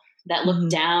hill that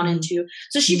looked down into,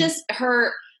 so she just,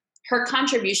 her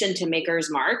contribution to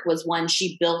Maker's Mark was when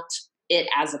she built it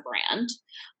as a brand.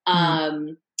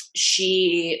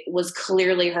 She was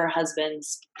clearly her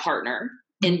husband's partner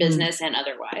in business and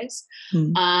otherwise.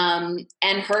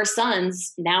 And her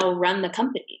sons now run the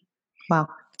company. Wow.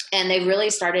 And they really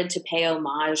started to pay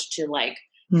homage to like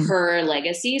her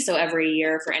legacy. So every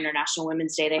year for International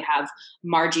Women's Day, they have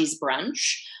Margie's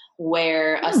Brunch,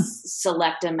 where a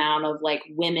select amount of like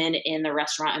women in the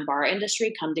restaurant and bar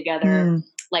industry come together,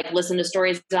 like listen to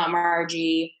stories about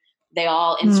Margie. They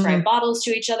all inscribe bottles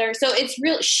to each other. So it's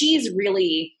she's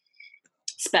really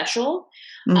special.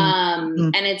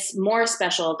 And it's more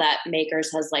special that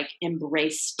Makers has like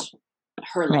embraced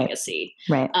her legacy.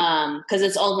 Right. Cause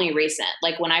it's only recent.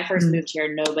 Like when I first moved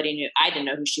here, nobody knew, I didn't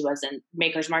know who she was, and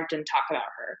Maker's Mark didn't talk about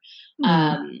her.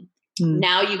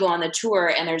 Now you go on the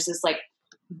tour and there's this like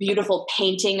beautiful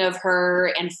painting of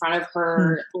her in front of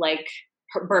her, like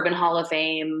Bourbon Hall of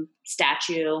Fame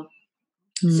statue.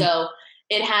 Mm. So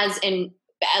it has,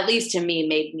 at least to me,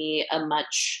 made me a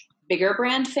much bigger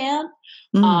brand fan.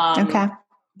 Okay.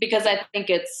 Because I think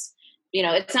it's,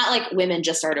 it's not like women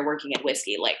just started working in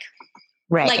whiskey, like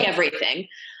everything.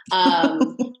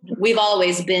 We've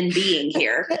always been being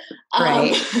here.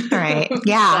 Right.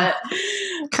 Yeah.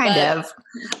 Kind of.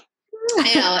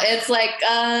 It's like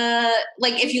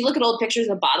if you look at old pictures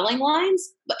of bottling lines,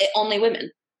 only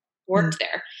women worked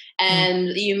there. And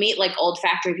you meet like old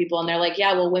factory people and they're like,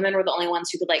 yeah, well, women were the only ones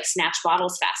who could like snatch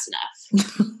bottles fast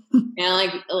enough.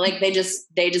 Like they just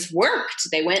worked.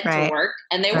 They went to work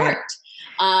and they worked.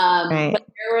 But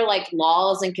there were like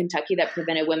laws in Kentucky that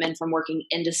prevented women from working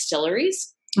in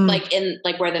distilleries, like in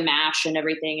like where the mash and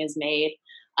everything is made,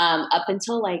 up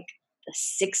until like the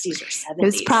 60s or 70s. It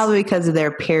was probably because of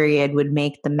their period would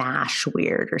make the mash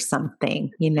weird or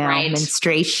something.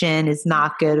 Menstruation is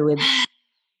not good with,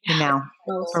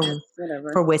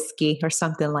 for whiskey or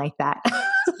something like that.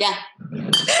 Yeah.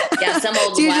 Yeah, some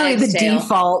old it's usually the tale.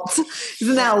 default.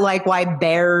 Isn't that like why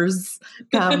bears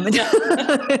come to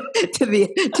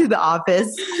the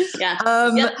office? Yeah.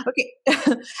 Okay.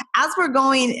 As we're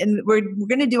going, and we're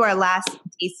going to do our last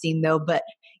tasting though, but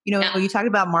you talked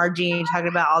about Margie, you talked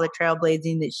about all the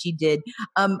trailblazing that she did.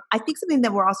 I think something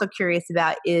that we're also curious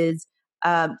about is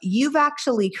you've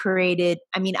actually created.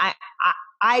 I mean,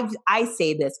 I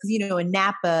say this because in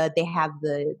Napa they have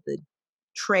the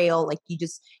trail, like you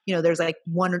just there's like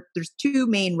there's two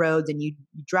main roads, and you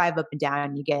drive up and down,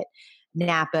 and you get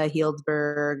Napa,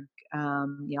 Healdsburg, all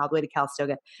the way to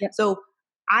Calistoga. Yep. So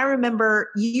I remember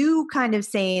you kind of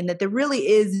saying that there really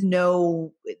is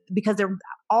because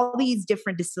all these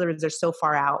different distilleries are so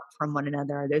far out from one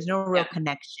another. There's no real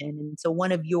connection. And so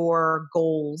one of your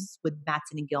goals with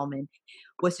Matson and Gilman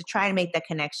was to try to make that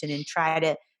connection and try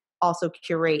to also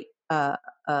curate a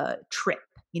trip.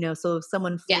 So if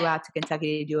someone flew out to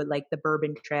Kentucky to do it, like the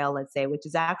Bourbon Trail, let's say, which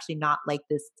is actually not like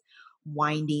this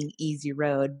winding, easy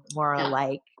road, more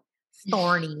like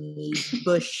thorny,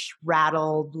 bush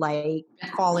rattled, like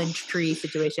fallen tree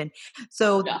situation.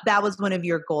 So that was one of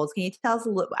your goals. Can you tell us a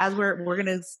little, as we're going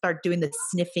to start doing the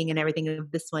sniffing and everything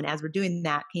of this one, as we're doing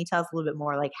that, can you tell us a little bit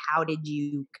more, like how did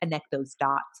you connect those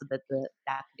dots so that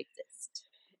that could exist?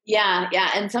 Yeah.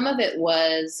 And some of it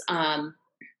was,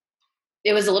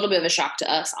 it was a little bit of a shock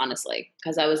to us, honestly,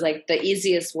 because I was like, the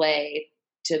easiest way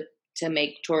to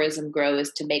make tourism grow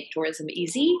is to make tourism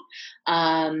easy.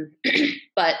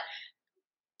 But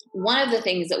one of the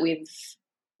things that we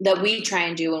try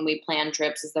and do when we plan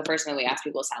trips is the first thing we ask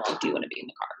people is, how long do you want to be in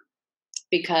the car?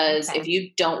 Because if you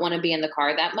don't want to be in the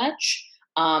car that much,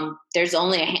 there's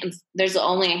only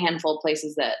a handful of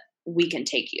places that we can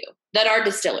take you that are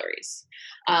distilleries.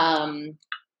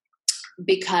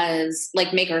 Because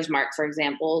like Maker's Mark, for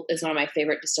example, is one of my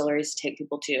favorite distilleries to take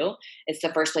people to. It's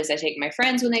the first place I take my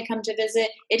friends when they come to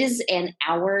visit. It is an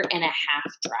 1.5-hour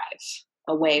drive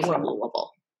away from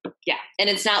Louisville. Yeah. And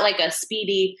it's not like a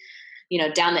speedy,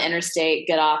 down the interstate,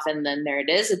 get off, and then there it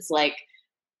is. It's like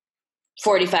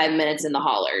 45 minutes in the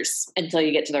haulers until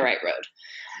you get to the right road.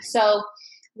 So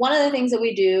one of the things that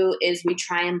we do is we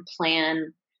try and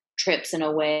plan trips in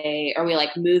a way, or we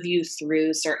like move you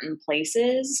through certain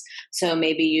places. So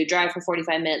maybe you drive for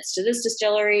 45 minutes to this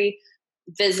distillery,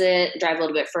 visit, drive a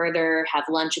little bit further, have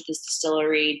lunch at this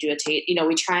distillery, do a taste.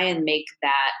 We try and make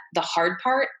that the hard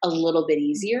part a little bit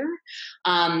easier,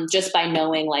 just by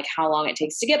knowing like how long it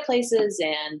takes to get places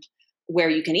and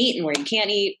where you can eat and where you can't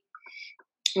eat,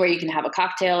 where you can have a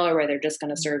cocktail, or where they're just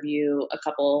going to serve you a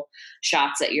couple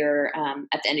shots at your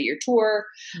at the end of your tour.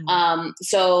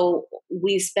 So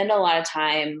we spend a lot of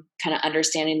time kind of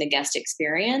understanding the guest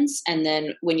experience, and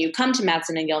then when you come to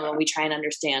Matson and Gilman, we try and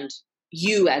understand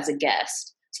you as a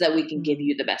guest so that we can give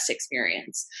you the best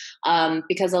experience.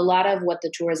 Because a lot of what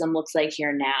the tourism looks like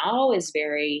here now is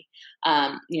very,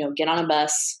 get on a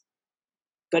bus,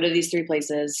 go to these 3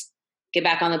 places, get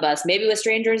back on the bus, maybe with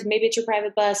strangers, maybe it's your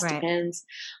private bus, depends.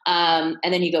 And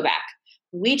then you go back.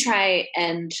 We try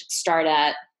and start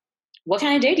at, what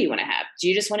kind of day do you want to have? Do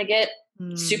you just want to get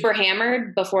super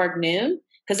hammered before noon?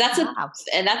 Because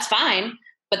and that's fine,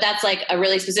 but that's like a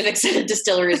really specific set of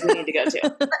distilleries we need to go to.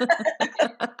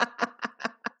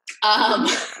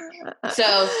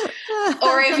 So,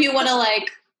 or if you want to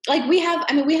like we have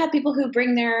people who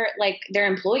bring their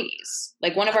employees.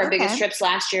 Like one of our biggest trips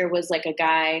last year was like a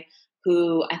guy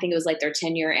who, I think it was like their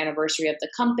 10-year anniversary of the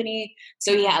company.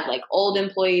 So he had like old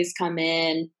employees come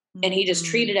in, and he just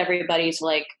treated everybody to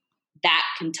like that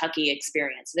Kentucky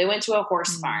experience. They went to a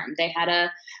horse farm. They had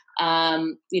a,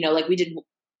 like we did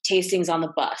tastings on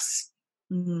the bus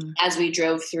as we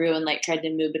drove through and like tried to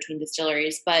move between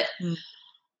distilleries. But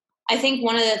I think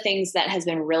one of the things that has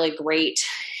been really great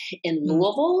in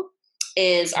Louisville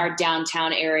is our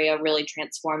downtown area really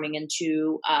transforming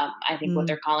into, I think, what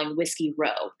they're calling Whiskey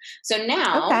Row. So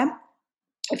now,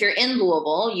 if you're in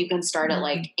Louisville, you can start at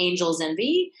like Angel's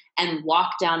Envy and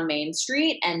walk down Main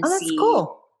Street and see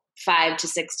 5 to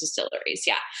 6 distilleries.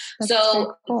 Yeah. That's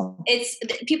so cool.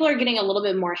 People are getting a little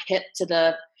bit more hip to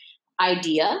the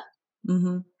idea,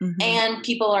 and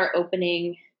people are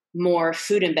opening more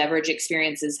food and beverage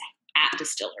experiences at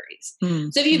distilleries.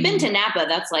 So if you've been to Napa,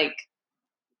 that's like,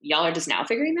 y'all are just now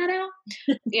figuring that out.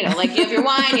 You know, like you have your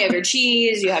wine, you have your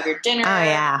cheese, you have your dinner. Oh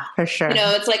yeah, for sure. You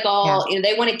know, it's like all, you know,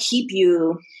 they want to keep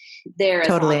you there as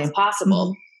long as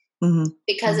possible.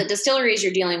 Because at distilleries,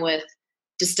 you're dealing with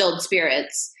distilled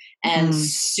spirits and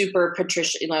super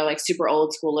patrician, you know, like super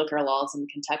old school liquor laws in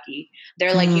Kentucky.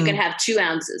 They're like, you can have 2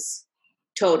 ounces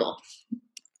total.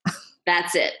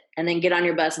 That's it. And then get on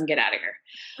your bus and get out of here.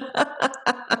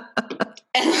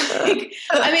 And like,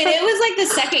 I mean, it was like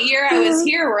the second year I was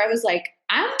here where I was like,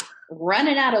 I'm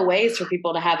running out of ways for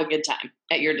people to have a good time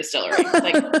at your distillery.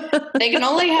 Like they can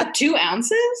only have 2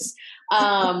 ounces.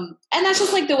 And that's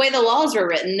just like the way the laws were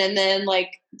written. And then like,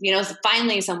 you know,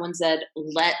 finally someone said,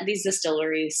 let these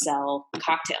distilleries sell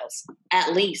cocktails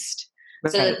at least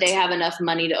so that they have enough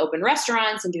money to open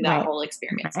restaurants and do that whole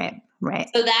experience. Right.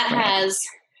 So that has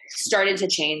started to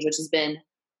change, which has been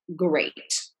great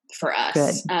for us.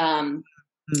 Good.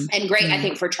 And great, I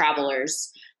think, for travelers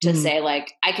to say,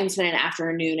 like, I can spend an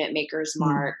afternoon at Maker's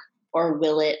Mark or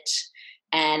Willet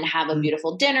and have a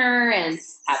beautiful dinner and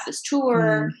have this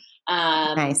tour.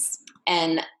 Nice.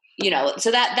 And, you know,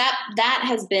 so that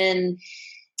has been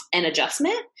an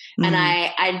adjustment. And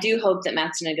I do hope that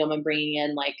Matson and Gilman bringing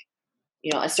in, like,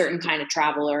 you know, a certain kind of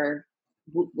traveler.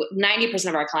 90%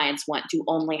 of our clients want to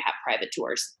only have private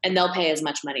tours, and they'll pay as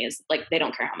much money as, like, they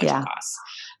don't care how much it costs.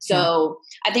 So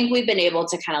I think we've been able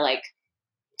to kind of like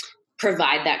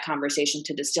provide that conversation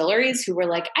to distilleries who were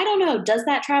like, I don't know, does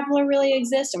that traveler really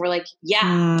exist? And we're like,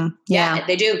 yeah,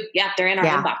 they do. Yeah. They're in our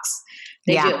inbox.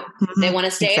 They do. They want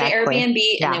to stay at Airbnb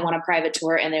and they want a private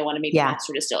tour and they want to meet the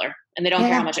master distiller, and they don't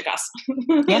care how much it costs.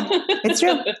 It's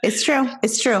true.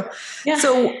 It's true. Yeah.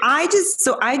 So I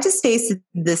just tasted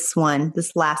this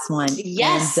last one.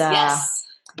 Yes. And,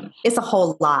 it's a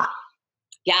whole lot.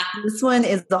 Yeah. This one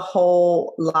is the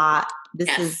whole lot.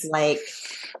 This is like,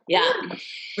 we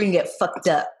can get fucked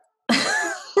up.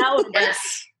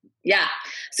 Yes. Yeah.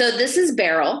 So this is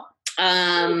Barrel.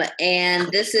 And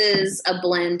this is a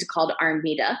blend called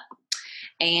Armida.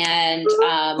 And,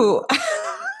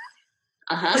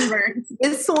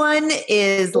 this one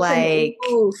is like,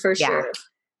 for sure.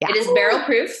 Yeah. It is barrel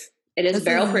proof.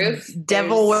 Barrel proof.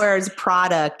 Devil Wears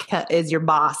Prada is your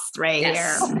boss right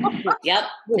here. Yep.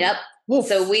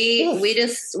 So we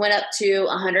just went up to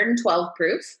 112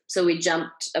 proof. So we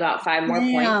jumped about 5 more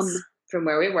points from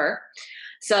where we were.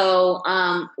 So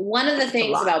one of the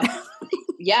things about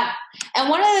and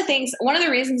one of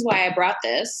the reasons why I brought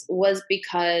this was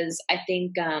because I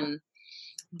think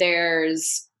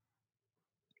there's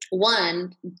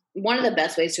one of the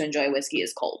best ways to enjoy whiskey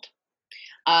is cold.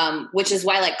 Which is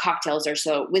why like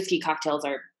whiskey cocktails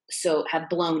have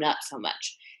blown up so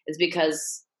much, is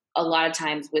because a lot of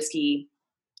times whiskey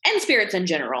and spirits in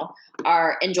general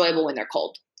are enjoyable when they're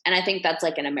cold. And I think that's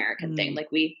like an American thing. Like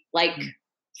we like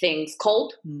things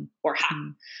cold or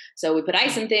hot. So we put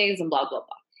ice in things and blah, blah,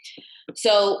 blah.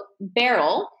 So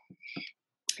Barrel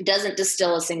doesn't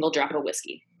distill a single drop of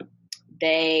whiskey.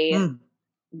 They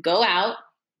go out,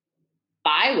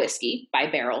 buy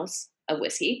barrels of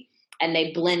whiskey, and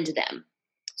they blend them.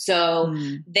 So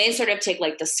they sort of take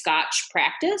like the Scotch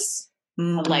practice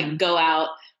of like go out,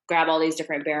 grab all these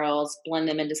different barrels, blend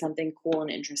them into something cool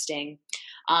and interesting.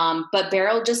 But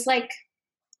Barrel just like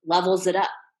levels it up.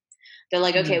 They're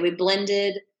like, okay, we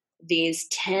blended these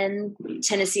 10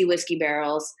 Tennessee whiskey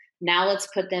barrels. Now let's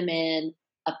put them in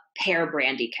a pear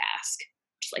brandy cask.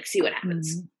 Just like see what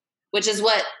happens. Which is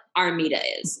what Armida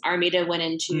is. Armida went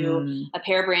into a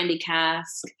pear brandy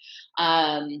cask.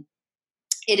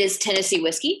 It is Tennessee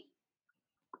whiskey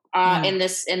in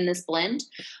this blend,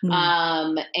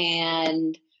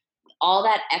 and all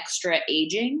that extra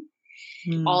aging,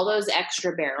 all those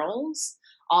extra barrels,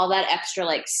 all that extra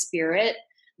like spirit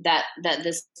that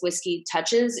this whiskey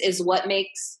touches is what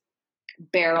makes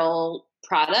barrel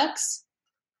products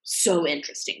so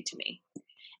interesting to me.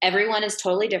 Everyone is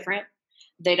totally different.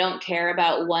 They don't care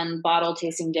about one bottle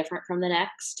tasting different from the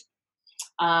next.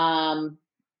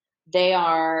 They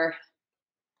are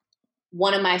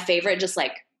one of my favorite just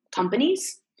like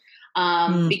companies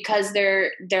because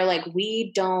they're like,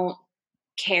 we don't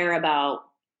care about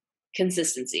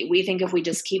consistency. We think if we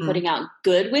just keep putting out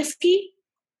good whiskey,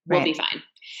 we'll be fine.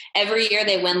 Every year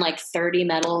they win like 30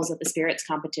 medals at the spirits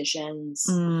competitions.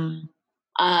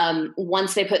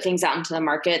 Once they put things out into the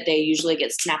market, they usually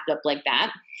get snapped up like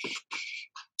that.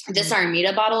 This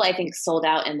Armida bottle, I think, sold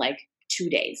out in like 2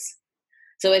 days.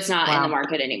 So it's not in the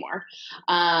market anymore.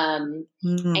 And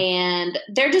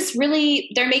they're just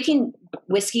they're making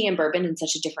whiskey and bourbon in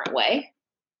such a different way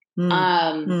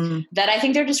that I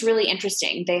think they're just really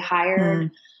interesting. They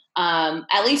hired,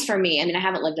 at least for me, I mean, I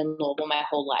haven't lived in Louisville my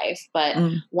whole life, but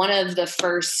one of the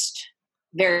first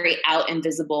very out and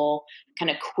visible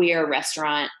kind of queer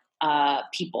restaurant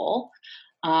people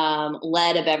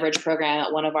led a beverage program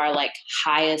at one of our like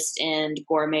highest end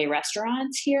gourmet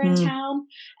restaurants here in town.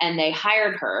 And they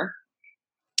hired her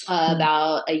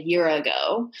about a year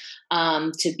ago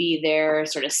to be their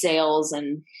sort of sales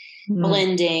and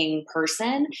blending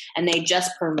person. And they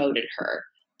just promoted her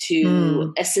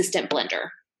to assistant blender.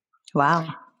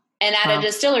 Wow. And at a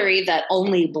distillery that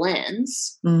only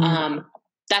blends,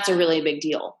 that's a really big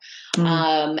deal.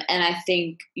 And I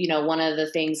think, you know, one of the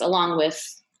things, along with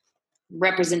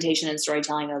representation and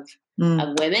storytelling of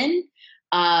women,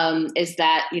 is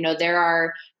that, you know, there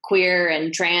are queer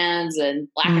and trans and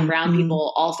Black and brown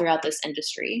people all throughout this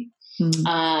industry.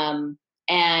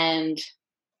 And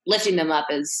lifting them up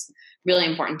is really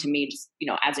important to me, just, you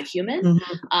know, as a human.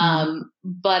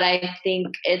 But I think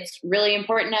it's really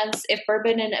important as if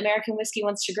bourbon and American whiskey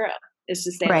wants to grow, is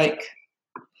to say like,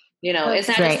 you know, it's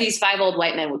not just these 5 old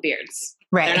white men with beards.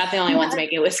 They're not the only ones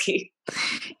making whiskey.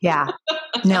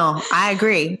 No, I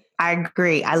agree.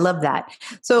 I love that.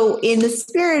 So in the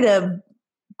spirit of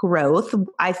growth,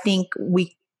 I think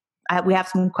we have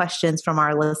some questions from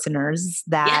our listeners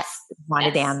that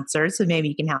wanted answers. So maybe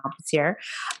you can help us here.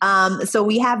 So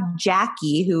we have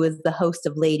Jackie, who is the host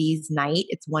of Ladies Night.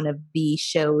 It's one of the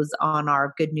shows on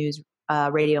our Good News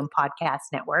Radio and Podcast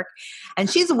Network. And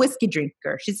she's a whiskey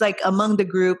drinker. She's like among the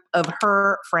group of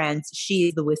her friends,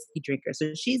 she's the whiskey drinker.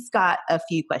 So she's got a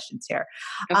few questions here.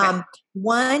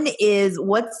 One is,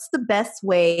 what's the best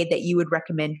way that you would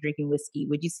recommend drinking whiskey?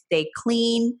 Would you stay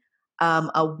clean,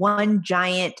 a one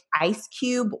giant ice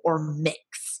cube, or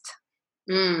mixed?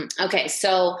 Okay.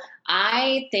 So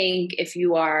I think if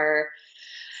you are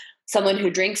someone who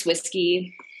drinks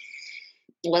whiskey,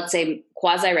 let's say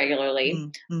quasi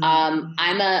regularly, I'm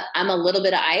a little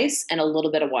bit of ice and a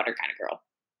little bit of water kind of girl.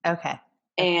 Okay.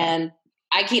 And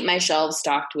I keep my shelves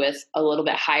stocked with a little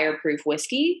bit higher proof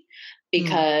whiskey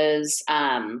because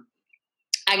I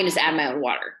can just add my own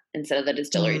water instead of the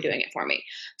distillery doing it for me.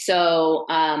 So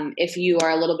if you are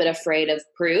a little bit afraid of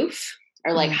proof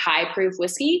or like high proof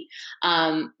whiskey,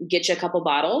 get you a couple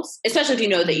bottles, especially if you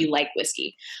know that you like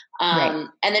whiskey. And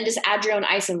then just add your own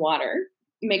ice and water.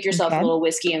 Make yourself a little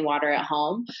whiskey and water at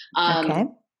home. I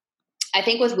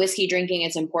think with whiskey drinking,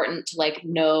 it's important to like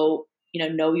know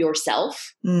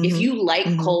yourself. If you like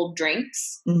cold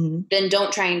drinks, then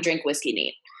don't try and drink whiskey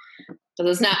neat. So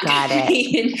it's not going to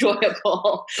be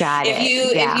enjoyable.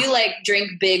 If you like drink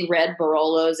big red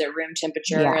Barolos at room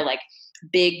temperature, or like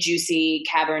big juicy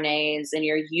Cabernets, and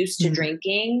you're used to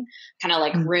drinking kind of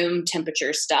like room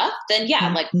temperature stuff, then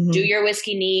do your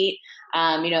whiskey neat.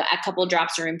 A couple of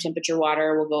drops of room temperature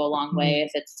water will go a long way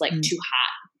if it's like too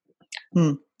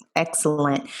hot.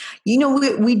 Excellent. You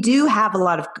know, we do have a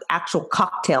lot of actual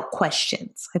cocktail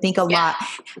questions. I think a lot,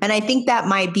 and I think that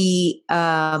might be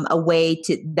a way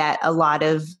that a lot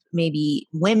of maybe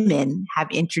women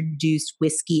have introduced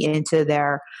whiskey into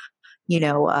their,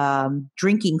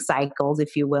 drinking cycles,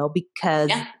 if you will,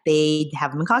 because they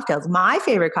have them in cocktails. My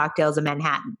favorite cocktail is a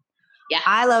Manhattan. Yeah.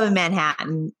 I love a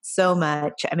Manhattan so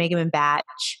much. I make them in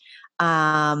batch.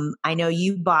 I know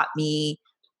you bought me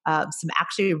some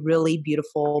actually really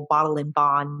beautiful Bottle and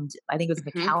Bond. I think it was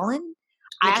Macallan.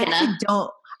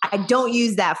 I don't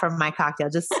use that for my cocktail,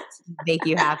 just to make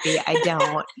you happy. I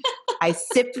don't. I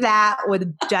sip that with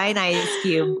a giant ice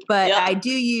cube, but I do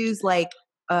use like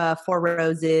Four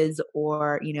Roses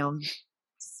or,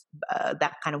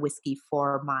 that kind of whiskey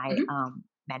for my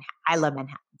Manhattan. I love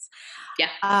Manhattans.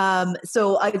 Yeah.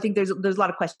 So I think there's a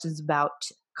lot of questions about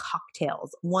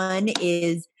cocktails. One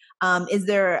is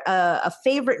there a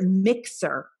favorite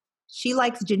mixer? She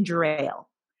likes ginger ale.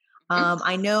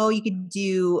 I know you could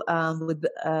do with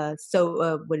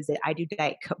what is it? I do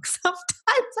Diet Coke. Sometimes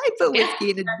I put whiskey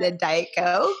in the Diet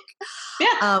Coke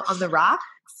on the rocks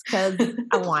because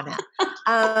I wanna.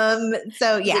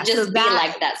 So just be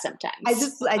like that sometimes.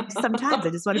 Sometimes I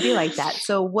just want to be like that.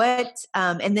 So what?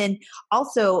 And then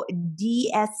also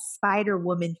DS Spider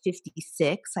Woman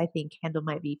 56. I think Kendall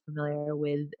might be familiar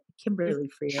with Kimberly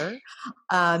Freer.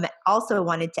 Also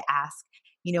wanted to ask,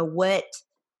 what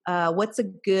what's a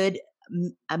good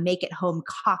make at home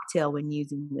cocktail when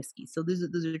using whiskey? So those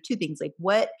are two things. Like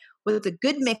what's a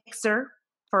good mixer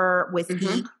for whiskey,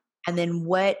 Mm-hmm. and then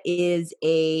what is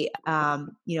a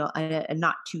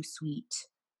not too sweet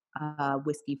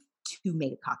whiskey to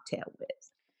make a cocktail with?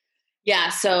 Yeah,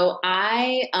 so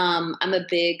I'm a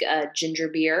big ginger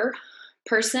beer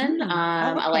person. Okay.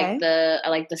 I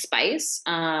like the spice.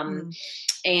 And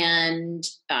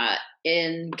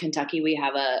in Kentucky we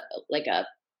have a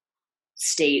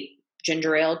state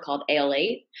ginger ale called Ale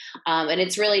 8. And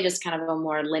it's really just kind of a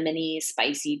more lemony,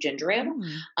 spicy ginger ale.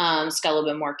 It's got a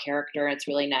little bit more character. It's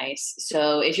really nice.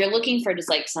 So if you're looking for just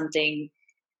like something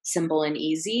simple and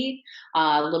easy,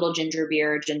 little ginger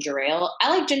ale. I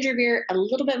like ginger beer a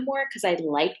little bit more because I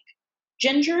like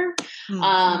ginger.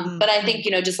 But I think,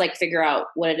 just like figure out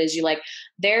what it is you like.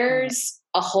 There's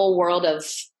a whole world of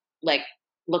like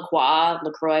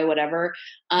LaCroix, whatever.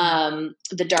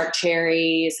 The dark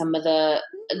cherry, some of the,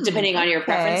 depending on your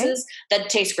preferences, that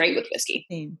tastes great with whiskey.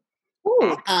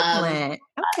 Ooh, excellent.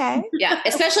 Okay. Yeah.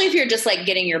 Especially if you're just like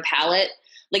getting your palate.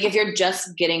 Like if you're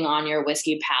just getting on your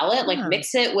whiskey palate, like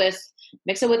mix it with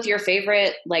your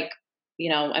favorite, like,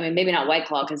 maybe not White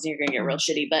Claw because you're going to get real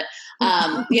shitty, but,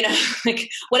 like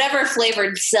whatever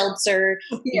flavored seltzer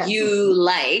you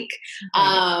like,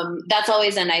 that's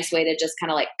always a nice way to just kind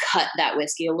of like cut that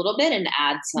whiskey a little bit and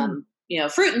add some,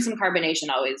 fruit and some carbonation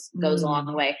always goes a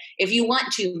long way. If you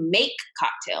want to make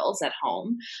cocktails at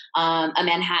home, a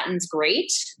Manhattan's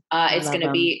great. It's going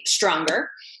to be stronger.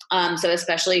 So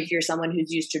especially if you're someone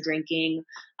who's used to drinking,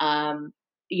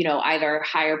 either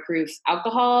higher proof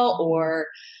alcohol or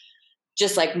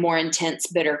just like more intense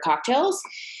bitter cocktails.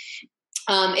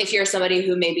 If you're somebody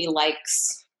who maybe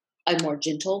likes a more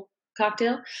gentle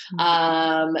cocktail,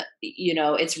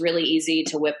 it's really easy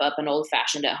to whip up an old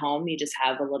fashioned at home. You just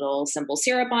have a little simple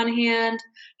syrup on hand,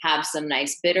 have some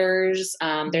nice bitters.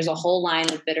 There's a whole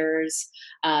line of bitters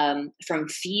from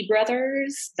Fee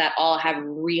Brothers that all have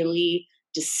really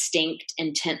distinct,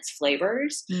 intense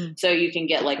flavors. So you can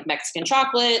get like Mexican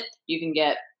chocolate, you can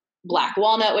get black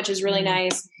walnut, which is really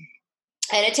nice.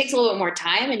 And it takes a little bit more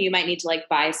time and you might need to like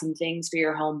buy some things for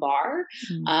your home bar.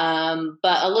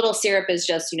 But a little syrup is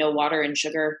just, water and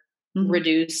sugar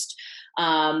reduced.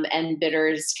 And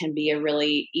bitters can be a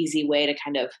really easy way to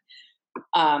kind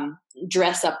of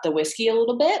dress up the whiskey a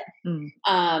little bit.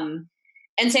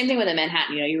 And same thing with a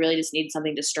Manhattan, you really just need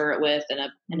something to stir it with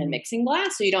in a mixing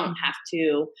glass. So you don't have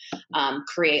to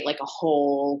create like a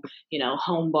whole,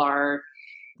 home bar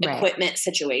equipment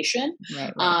situation.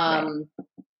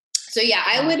 So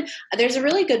yeah, there's a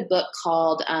really good book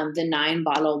called The 9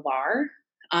 Bottle Bar.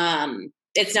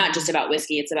 It's not just about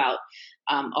whiskey. It's about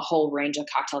a whole range of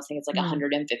cocktails. I think it's like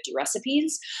 150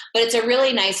 recipes, but it's a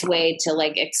really nice way to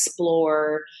like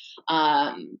explore,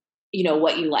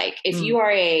 what you like. If you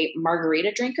are a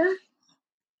margarita drinker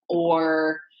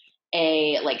or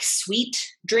a like sweet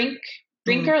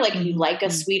drinker, like you like a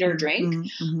sweeter drink,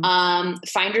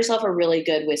 find yourself a really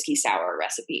good whiskey sour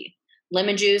recipe.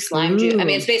 Lemon juice, lime juice. I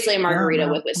mean, it's basically a margarita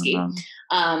with whiskey.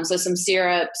 So some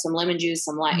syrup, some lemon juice,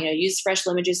 some lime, use fresh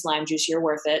lemon juice, lime juice. You're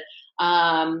worth it.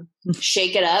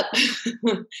 Shake it up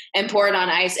and pour it on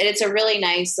ice. And it's a really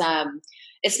nice,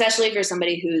 especially if you're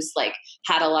somebody who's like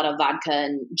had a lot of vodka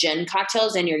and gin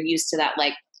cocktails and you're used to that,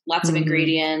 like lots of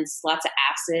ingredients, lots of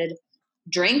acid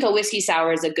drink. A whiskey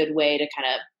sour is a good way to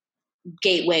kind of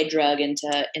gateway drug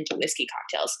into whiskey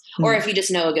cocktails. Or if you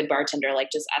just know a good bartender, like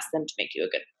just ask them to make you a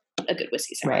good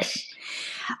whiskey sour. Right.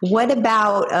 What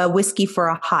about whiskey for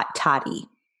a hot toddy?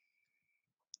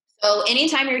 So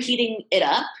anytime you're heating it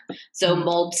up, so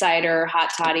mulled cider,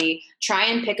 hot toddy, try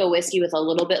and pick a whiskey with a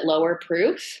little bit lower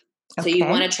proof. So you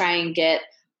want to try and get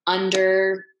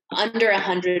under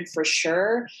 100 for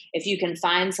sure. If you can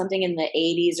find something in the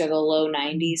 80s or the low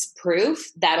 90s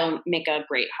proof, that'll make a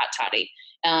great hot toddy.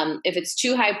 If it's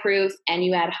too high proof and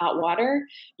you add hot water,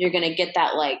 you're going to get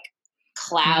that like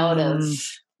cloud of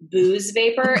booze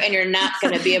vapor and you're not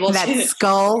going to be able that to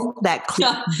skull, that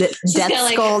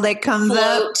death skull that comes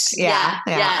float. up. Yeah.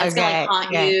 It's going to like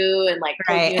haunt you and like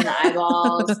poke you in the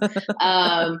eyeballs.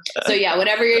 So yeah,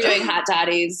 whenever you're doing hot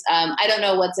toddies, I don't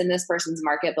know what's in this person's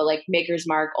market, but like Maker's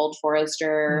Mark, Old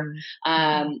Forester,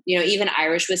 even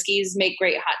Irish whiskeys make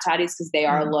great hot toddies because they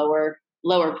are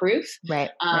lower proof.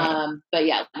 Right. But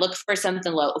yeah, look for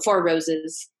something low. Four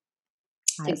Roses.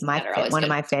 One of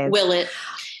my faves. Willet.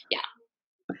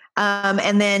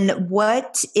 And then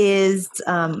what is,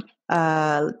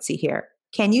 let's see here.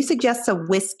 Can you suggest a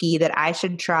whiskey that I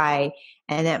should try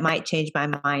and that might change my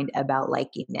mind about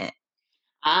liking it?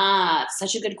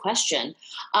 Such a good question.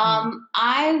 Mm.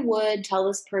 I would tell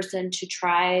this person to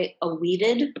try a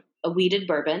weeded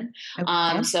bourbon.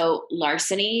 Okay. So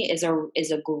Larceny is a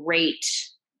great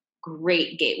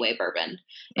gateway bourbon.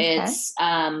 Okay. It's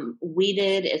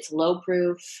weeded, it's low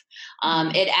proof.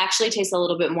 Mm. It actually tastes a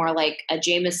little bit more like a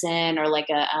Jameson or like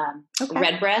a Okay.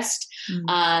 Redbreast.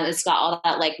 Mm. It's got all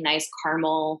that like nice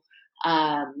caramel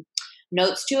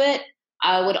notes to it.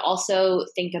 I would also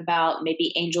think about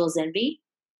maybe Angel's Envy,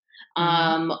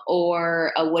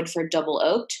 or a Woodford Double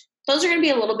Oaked. Those are going to be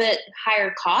a little bit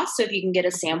higher cost. So if you can get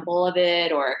a sample of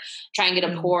it or try and get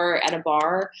a pour at a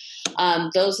bar,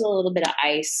 those with a little bit of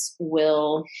ice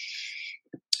will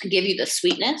give you the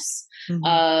sweetness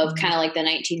of kind of like the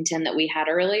 1910 that we had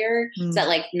earlier. It's that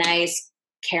like nice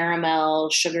caramel,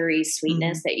 sugary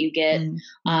sweetness that you get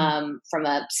from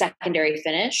a secondary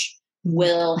finish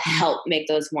will help make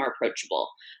those more approachable.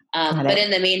 But in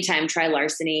the meantime, try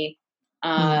Larceny.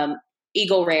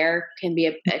 Eagle Rare can be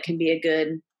a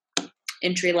good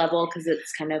entry level because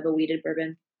it's kind of a weeded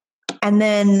bourbon. And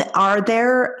then, are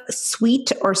there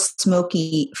sweet or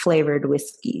smoky flavored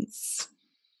whiskeys?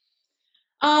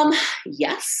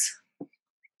 Yes.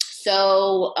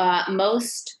 So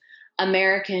most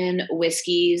American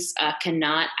whiskeys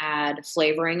cannot add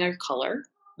flavoring or color,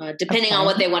 depending on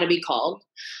what they want to be called.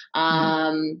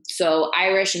 So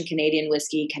Irish and Canadian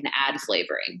whiskey can add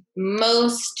flavoring.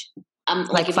 Most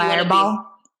like Fireball?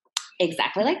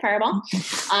 Exactly like Fireball.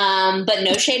 But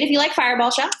no shade if you like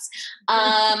Fireball shots.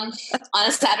 On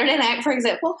a Saturday night, for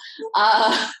example.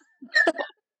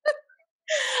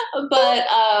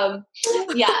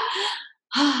 Yeah.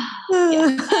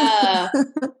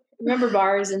 Remember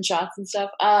bars and shots and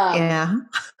stuff? Yeah.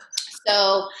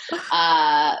 So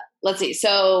let's see.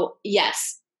 So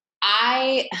yes,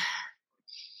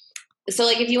 so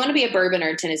like if you want to be a bourbon or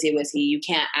a Tennessee whiskey, you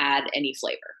can't add any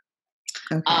flavor.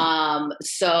 Okay.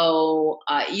 So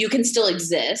you can still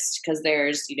exist because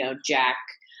there's, Jack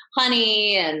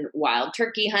honey and wild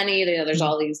turkey honey. There's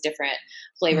all these different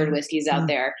flavored whiskeys out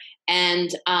there. And,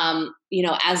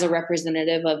 as a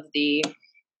representative of the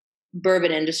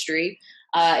bourbon industry,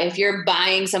 if you're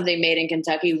buying something made in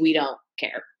Kentucky, we don't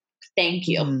care. Thank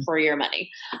you for your money.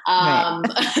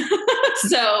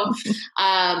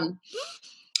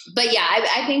 But yeah,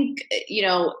 I think,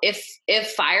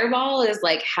 if Fireball is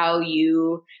like how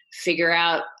you figure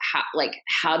out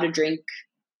how to drink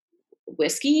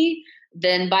whiskey,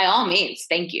 then by all means,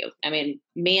 thank you. I mean,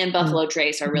 me and Buffalo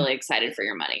Trace are really excited for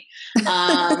your money.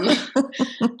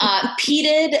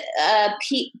 Peated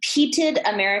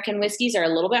American whiskeys are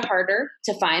a little bit harder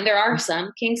to find. There are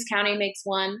some. Kings County makes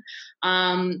one.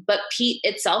 But peat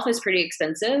itself is pretty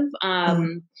expensive.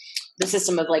 The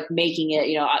system of like making it,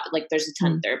 like there's a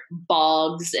ton, there are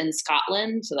bogs in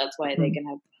Scotland. So that's why they can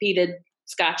have peated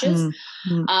scotches.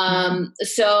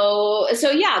 So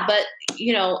yeah, but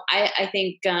I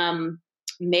think,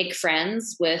 make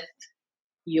friends with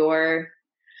your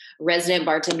resident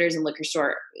bartenders and liquor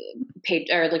store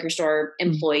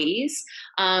employees,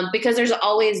 because there's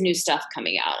always new stuff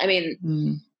coming out. I mean,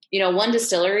 one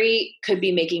distillery could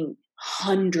be making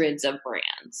hundreds of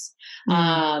brands.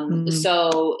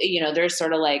 So, there's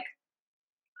sort of like,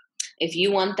 if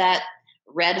you want that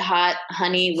red hot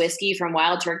honey whiskey from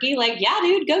Wild Turkey, like, yeah,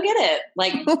 dude, go get it.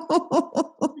 Like,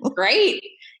 great.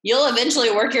 You'll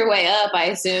eventually work your way up, I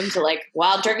assume, to like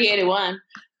Wild Turkey 81.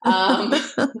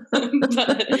 But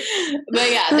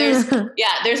yeah, there's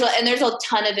a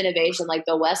ton of innovation. Like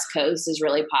the West Coast is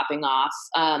really popping off.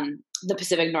 The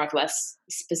Pacific Northwest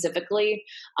specifically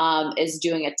is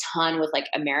doing a ton with like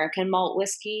American malt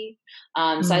whiskey.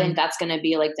 So I think that's going to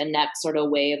be like the next sort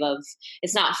of wave of,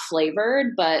 it's not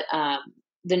flavored, but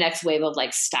the next wave of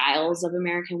like styles of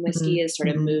American whiskey is sort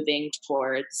of moving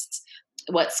towards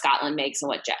what Scotland makes and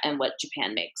what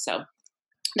Japan makes. So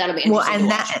that'll be interesting. Well,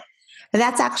 and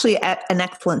that's actually an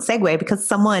excellent segue, because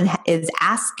someone is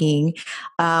asking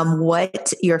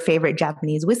what your favorite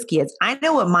Japanese whiskey is. I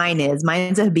know what mine is.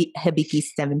 Mine's a Hibiki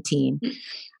 17.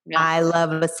 Yeah. I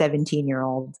love a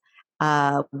 17-year-old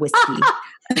whiskey.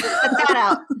 Cut that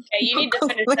out. Okay, you need to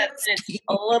finish that sentence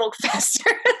a little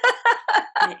faster.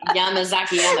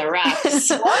 Yamazaki on the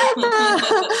rocks.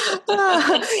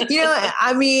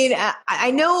 I mean,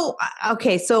 I know.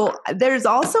 Okay, so there's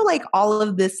also like all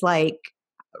of this like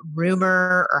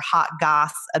rumor or hot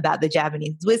goss about the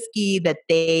Japanese whiskey, that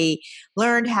they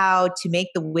learned how to make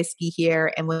the whiskey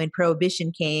here, and when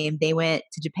Prohibition came, they went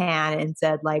to Japan and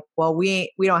said like, well, we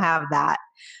don't have that.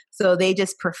 So they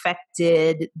just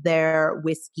perfected their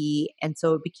whiskey, and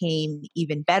so it became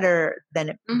even better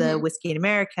than the whiskey in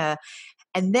America.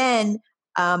 And then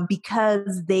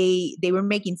because they were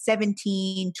making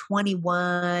 17,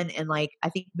 21, and like I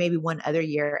think maybe one other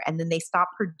year, and then they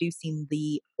stopped producing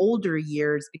the older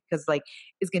years because like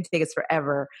it's going to take us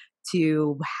forever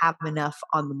to have enough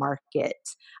on the market.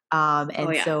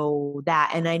 And so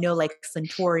that, and I know like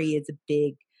Suntory is a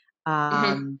big,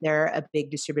 they're a big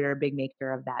distributor, a big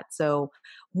maker of that. So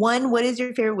one, what is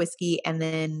your favorite whiskey? And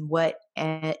then what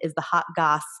is the hot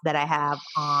goss that I have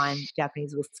on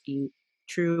Japanese whiskey?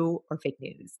 True or fake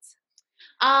news?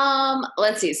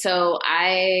 Let's see. So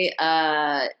I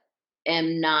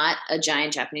am not a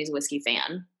giant Japanese whiskey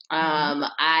fan.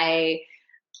 I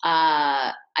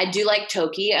do like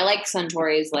Toki. I like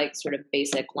Suntory's like sort of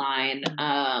basic line.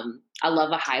 I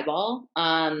love a highball.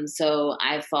 So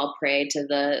I fall prey to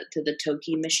the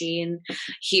Toki machine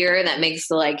here that makes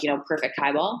the like, perfect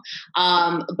highball.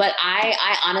 But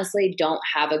I honestly don't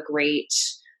have a great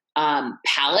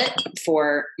palate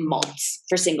for malts,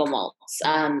 for single malts.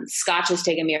 Scotch has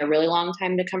taken me a really long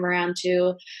time to come around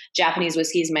to. Japanese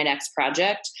whiskey is my next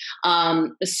project.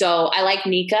 So I like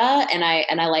Nikka and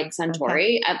I like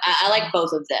Suntory. Okay. I like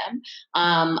both of them.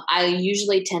 I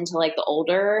usually tend to like the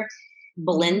older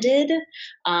blended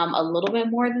a little bit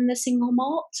more than the single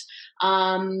malt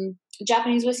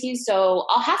Japanese whiskey. So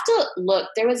I'll have to look.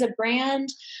 There was a brand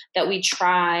that we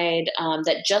tried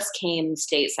that just came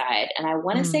stateside, and I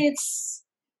want to say it's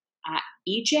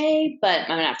EJ, but I'm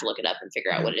gonna have to look it up and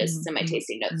figure out what it is. It's in my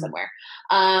tasting notes somewhere.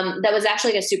 That was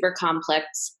actually like a super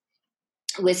complex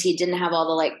whiskey. Didn't have all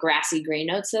the like grassy green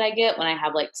notes that I get when I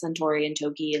have like Suntory and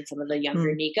Toki and some of the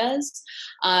younger Nikkas.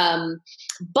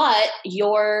 But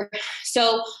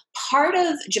so part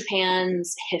of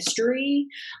Japan's history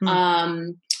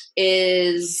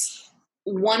is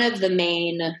one of the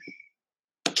main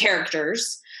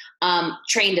characters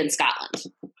trained in Scotland.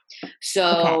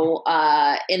 So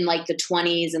in like the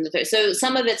 20s and the 30s. So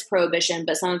some of it's prohibition,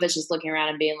 but some of it's just looking around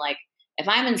and being like, if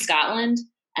I'm in Scotland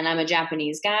and I'm a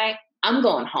Japanese guy, I'm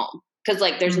going home. Because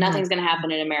like there's nothing's going to happen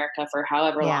in America for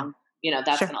however long,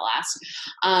 that's going to last.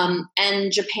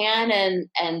 And Japan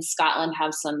and Scotland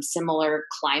have some similar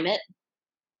climate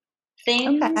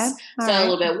things. Okay. So a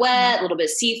little bit wet, a little bit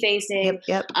sea facing.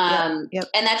 Yep. And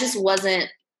that just wasn't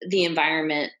the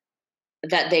environment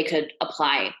that they could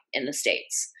apply in the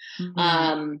States.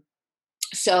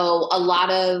 So a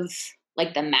lot of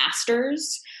like the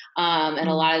masters and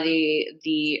a lot of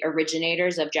the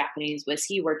originators of Japanese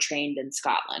whiskey were trained in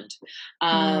Scotland.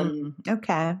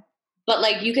 Okay. But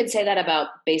like you could say that about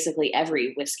basically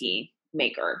every whiskey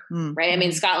maker, right? I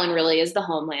mean, Scotland really is the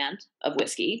homeland of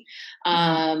whiskey.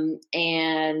 And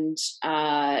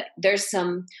there's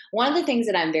one of the things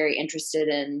that I'm very interested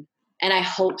in, and I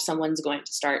hope someone's going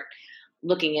to start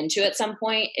looking into at some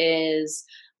point, is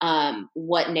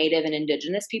what Native and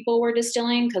Indigenous people were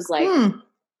distilling. Cause like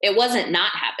it wasn't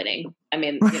not happening. I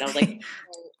mean, like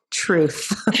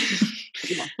truth.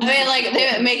 I mean, like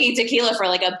they were making tequila for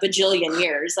like a bajillion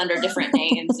years under different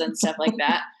names and stuff like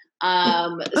that.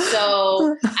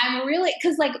 So I'm really,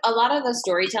 cause like a lot of the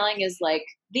storytelling is like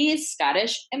these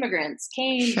Scottish immigrants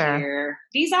came here,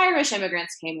 these Irish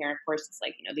immigrants came here. Of course, it's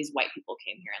like, these white people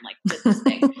came here and like did this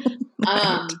thing.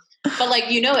 But like,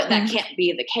 that can't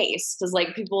be the case. Cause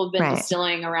like people have been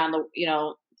distilling around the,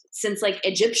 since like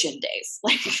Egyptian days.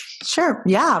 Like, sure.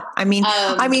 Yeah. I mean,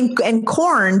 and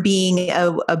corn being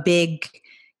a big,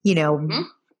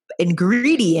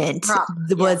 ingredient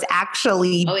was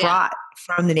actually brought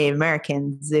from the Native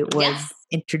Americans. It was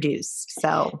introduced.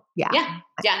 So yeah.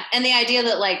 And the idea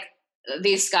that like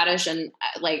these Scottish and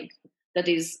like that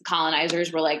these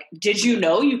colonizers were like, did you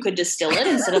know you could distill it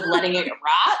instead of letting it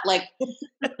rot? Like,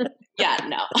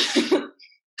 no.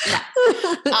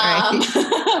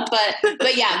 But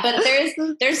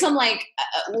there's some like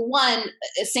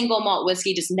a single malt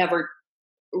whiskey just never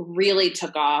really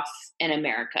took off in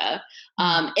America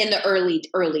in the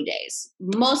early days,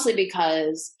 mostly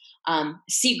because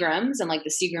Seagram's and like the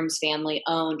Seagram's family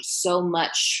owned so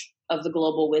much of the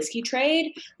global whiskey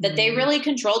trade that they really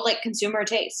controlled like consumer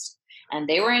taste. And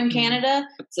they were in Canada,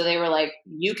 so they were like,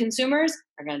 you consumers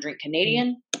are going to drink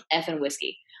Canadian effing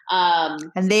whiskey.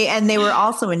 And they were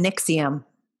also a NXIVM,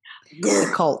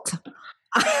 the cult.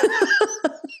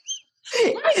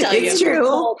 It's true.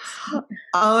 Oh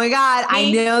my God.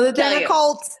 I know that they're a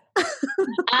cult.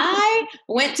 I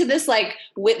went to this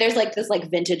there's like this like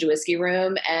vintage whiskey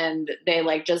room, and they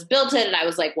like just built it, and I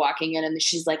was like walking in, and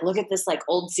she's like, look at this like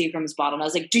old Seagram's bottle. And I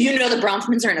was like, do you know the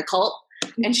Bronfmans are in a cult?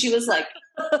 And she was like,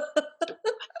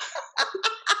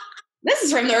 this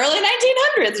is from the early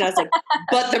 1900s. And I was like,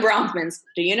 but the Bronfmans,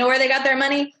 do you know where they got their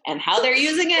money and how they're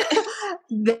using it?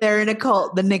 They're in a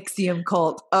cult, the NXIVM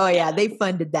cult. Oh yeah, they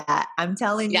funded that. I'm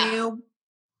telling you,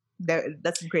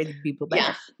 That's some crazy people there.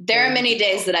 Yeah. There are many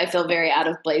days that I feel very out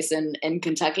of place in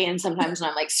Kentucky. And sometimes when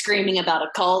I'm like screaming about a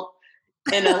cult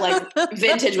in a like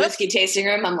vintage whiskey tasting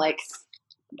room, I'm like,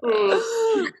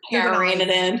 I gotta rein it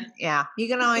in. Yeah. You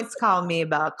can always call me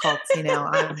about cults, I'm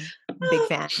a big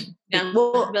fan. Yeah.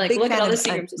 Well, Like, big look fan at all the of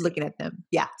secrets. looking at them.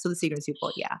 Yeah. So the Seagram's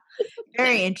people. Yeah.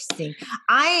 Very interesting.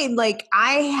 I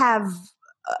have,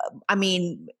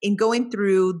 in going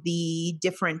through the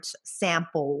different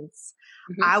samples,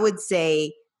 I would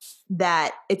say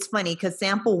that it's funny because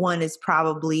sample 1 is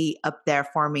probably up there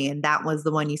for me. And that was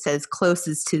the one you said is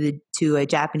closest to a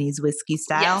Japanese whiskey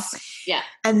style. Yes. Yeah.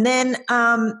 And then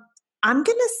I'm going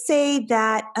to say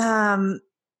that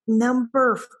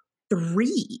number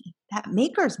 3, that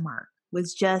Maker's Mark,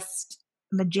 was just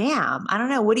my jam. I don't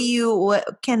know.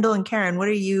 Kendall and Karen, what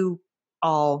are you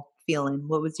all feeling?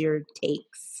 What was your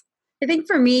takes? I think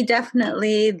for me,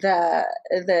 definitely the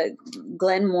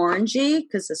Glenmorangie,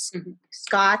 because the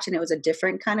Scotch, and it was a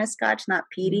different kind of Scotch, not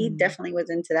peaty. Definitely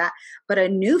was into that. But a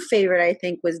new favorite, I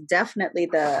think, was definitely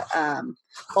the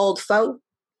Old Foe.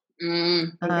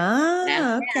 Okay.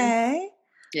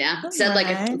 Yeah, said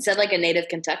like a native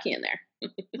Kentuckian there.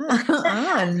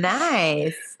 Oh,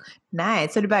 nice.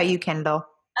 What about you, Kendall?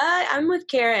 I'm with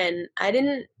Karen. I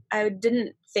didn't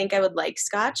think I would like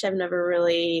Scotch. I don't think I've ever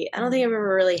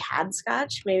really had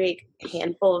Scotch, maybe a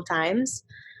handful of times.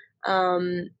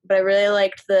 But I really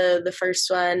liked the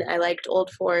first one. I liked Old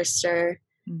Forester.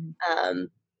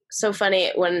 So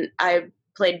funny, when I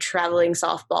played traveling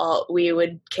softball, we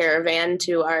would caravan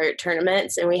to our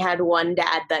tournaments, and we had one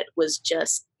dad that was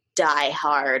just die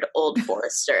hard Old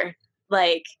Forester.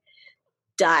 Like,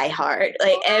 die hard.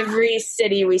 Like, every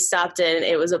city we stopped in,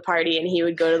 it was a party, and he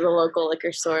would go to the local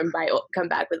liquor store and come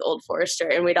back with Old Forester,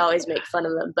 and we'd always make fun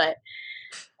of him. But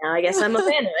now I guess I'm a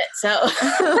fan of it. So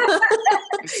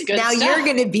now stuff. You're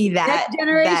going to be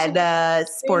that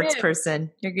sports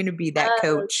person. You're going to be that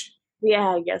coach. Yeah,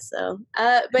 I guess so.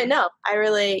 But no, I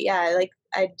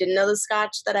didn't know the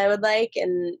Scotch that I would like,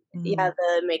 and the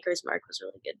Maker's Mark was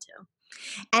really good too.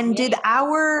 And did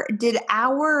our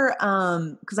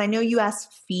because I know you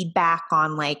asked feedback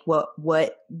on like what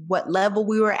level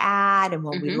we were at and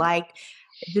what we liked.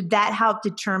 Did that help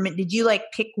determine? Did you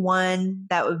like pick one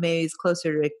that would maybe is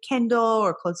closer to Kendall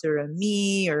or closer to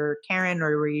me or Karen,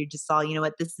 or were you just all, you know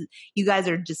what, you guys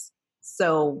are just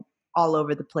so all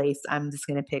over the place, I'm just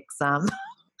gonna pick some,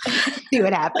 see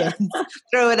what happens,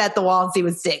 throw it at the wall and see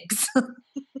what sticks.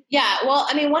 Yeah, well,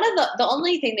 I mean, one of the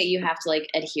only thing that you have to like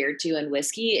adhere to in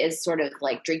whiskey is sort of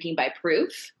like drinking by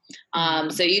proof.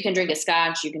 So you can drink a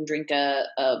Scotch, you can drink an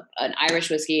Irish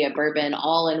whiskey, a bourbon,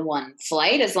 all in one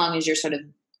flight, as long as you're sort of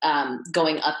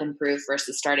going up in proof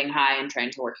versus starting high and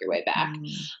trying to work your way back.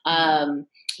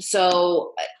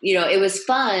 So, it was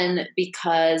fun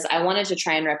because I wanted to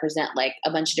try and represent like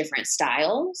a bunch of different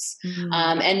styles.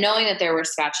 And knowing that there were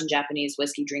Scotch and Japanese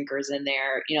whiskey drinkers in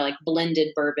there, like blended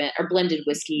bourbon or blended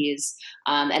whiskeys.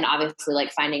 And obviously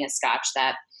like finding a Scotch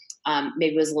that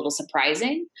maybe was a little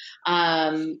surprising.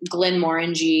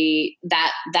 Glenmorangie,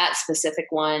 that specific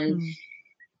one.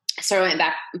 So I went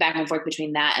back and forth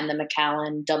between that and the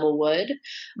Macallan Double Wood.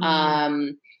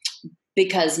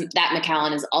 Because that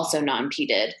Macallan is also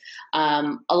non-peated,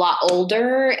 a lot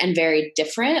older and very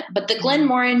different. But the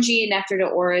Glenmorangie Nectar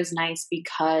d'Or is nice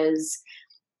because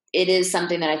it is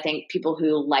something that I think people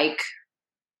who like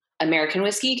American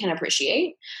whiskey can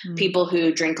appreciate. People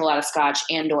who drink a lot of Scotch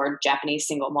and or Japanese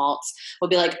single malts will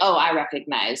be like, oh, I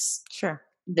recognize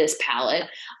this palate.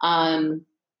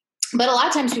 But a lot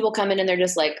of times people come in and they're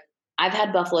just like, I've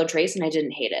had Buffalo Trace and I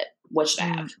didn't hate it. What should I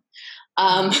have?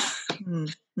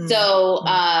 So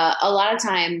a lot of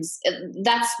times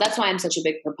that's why I'm such a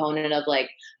big proponent of like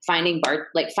finding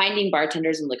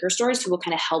bartenders and liquor stores who will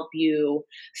kind of help you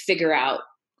figure out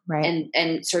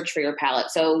and search for your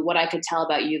palate. So what I could tell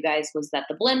about you guys was that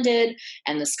the blended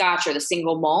and the Scotch or the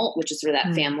single malt, which is sort of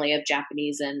that family of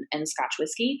Japanese and Scotch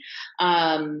whiskey,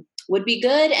 would be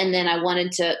good. And then I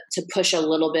wanted to push a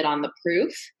little bit on the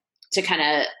proof to kind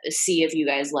of see if you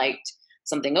guys liked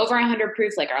something over 100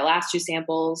 proof, like our last two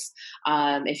samples.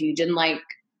 If you didn't like,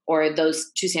 or those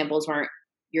two samples weren't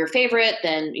your favorite,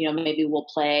 then, maybe we'll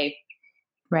play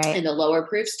in the lower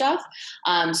proof stuff.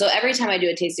 So every time I do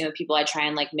a tasting with people, I try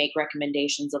and like make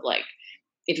recommendations of like,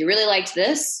 if you really liked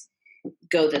this,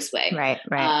 go this way.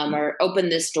 Or open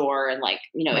this door and like,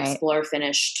 explore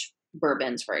finished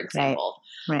bourbons, for example.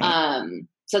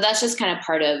 So that's just kind of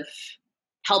part of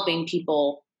helping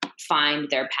people find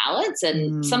their palates,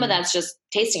 and some of that's just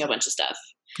tasting a bunch of stuff.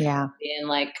 And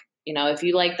like, if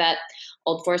you like that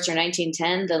Old Forester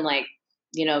 1910, then like,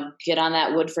 get on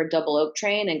that Woodford Double Oak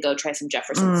train and go try some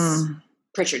Jefferson's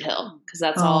Pritchard Hill, because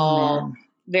that's Oh, all man.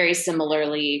 very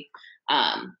similarly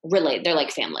related. They're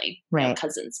like family, Right.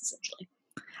 cousins essentially.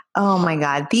 Oh my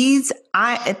God.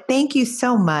 I thank you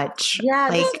so much. Yeah,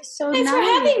 Like, this is so Thanks for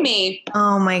having me.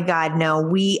 oh my God. No,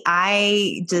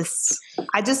 I just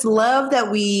love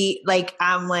that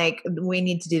I'm like, we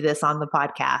need to do this on the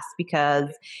podcast because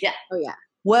Oh yeah.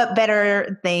 what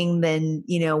better thing than,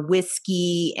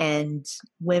 whiskey and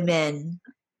women.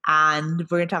 And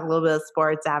we're going to talk a little bit of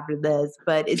sports after this,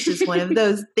 but it's just one of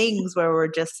those things where we're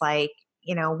just like,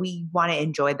 we want to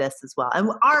enjoy this as well. And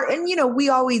we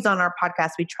always on our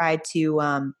podcast, we try to,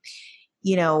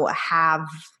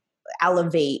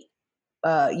 elevate,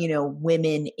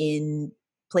 women in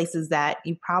places that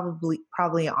you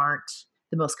probably aren't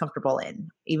the most comfortable in,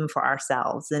 even for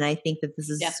ourselves. And I think that this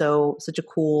is such a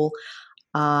cool,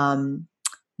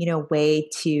 way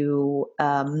to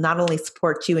not only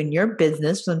support you in your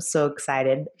business, which I'm so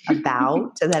excited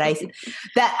about,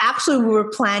 that actually we were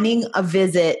planning a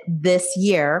visit this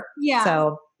year. Yeah.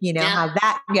 So, how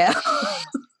that goes.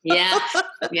 Yeah.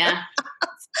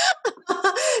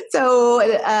 So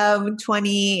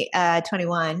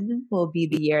 2021 will be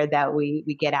the year that we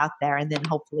get out there, and then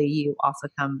hopefully you also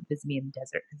come visit me in the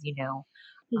desert because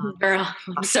Girl,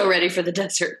 I'm so ready for the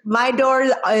desert. my door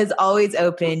is always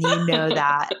open.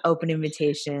 That open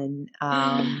invitation.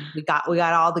 We got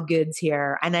all the goods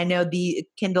here, and I know the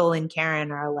Kendall and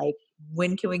Karen are like,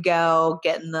 when can we go?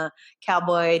 Get in the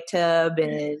cowboy tub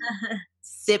and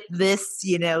sip this.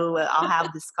 I'll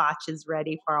have the scotches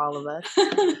ready for all of us.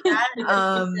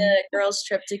 The girls'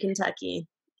 trip to Kentucky.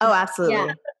 Oh, absolutely.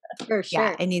 Yeah, for sure.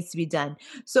 Yeah, it needs to be done.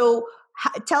 So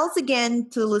tell us again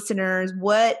to the listeners,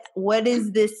 what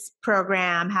is this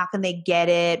program? How can they get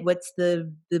it? What's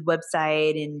the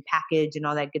website and package and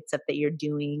all that good stuff that you're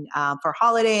doing for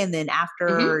holiday and then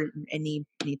after anything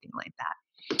like that?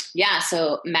 Yeah,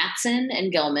 so Matson and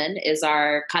Gilman is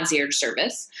our concierge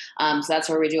service. So that's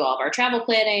where we do all of our travel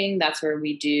planning. That's where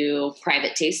we do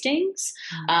private tastings.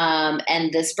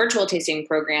 And this virtual tasting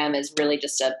program is really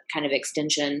just a kind of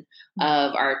extension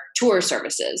of our tour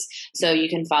services. So you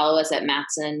can follow us at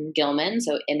Matson Gilman,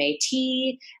 so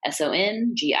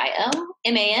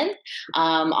MATSONGILMAN,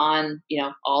 on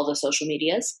all the social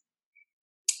medias.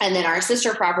 And then our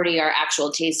sister property, our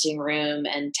actual tasting room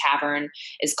and tavern,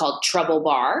 is called Trouble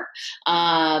Bar.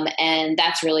 And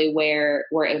that's really where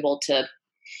we're able to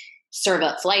serve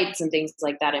up flights and things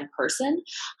like that in person.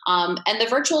 And the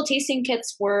virtual tasting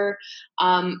kits were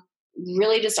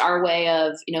really just our way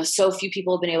of, so few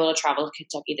people have been able to travel to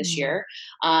Kentucky this year.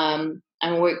 And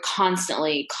we're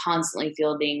constantly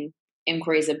fielding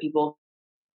inquiries of people.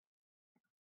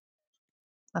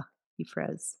 Oh, you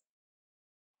froze.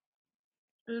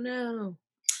 Oh no.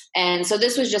 And so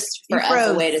this was just for us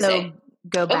a way to say.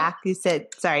 Go back. You said,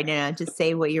 sorry, no, just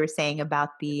say what you were saying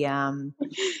about the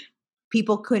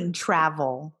people couldn't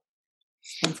travel.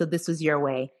 And so this was your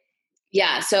way.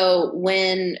 Yeah. So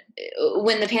when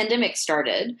the pandemic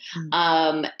started,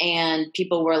 and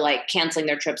people were like canceling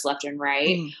their trips left and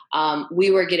right,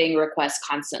 we were getting requests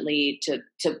constantly to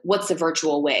what's the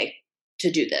virtual way to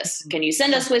do this? Can you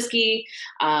send us whiskey?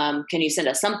 Can you send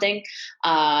us something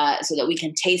so that we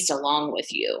can taste along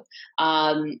with you?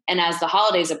 And as the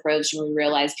holidays approached, we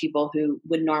realized people who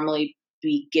would normally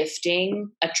be gifting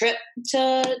a trip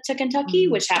to Kentucky,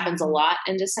 which happens a lot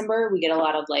in December. We get a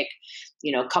lot of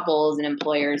couples and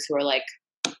employers who are like,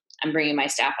 I'm bringing my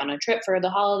staff on a trip for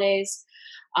the holidays.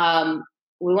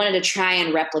 We wanted to try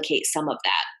and replicate some of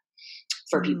that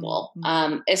for people,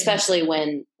 especially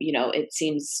when, it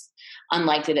seems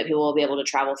unlikely that people will be able to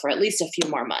travel for at least a few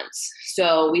more months.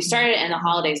 So we started in the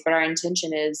holidays, but our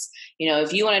intention is,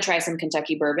 if you want to try some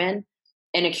Kentucky bourbon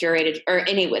in a curated, or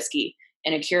any whiskey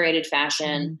in a curated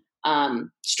fashion,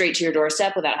 straight to your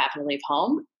doorstep without having to leave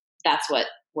home, that's what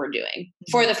we're doing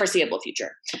for the foreseeable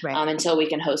future, until we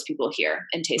can host people here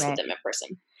and taste with them in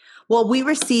person. Well, we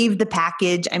received the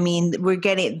package. I mean,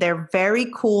 they're very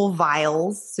cool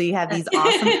vials. So you have these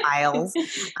awesome vials.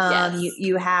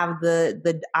 You have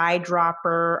the eyedropper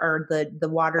or the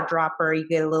water dropper. You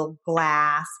get a little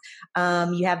glass.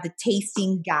 You have the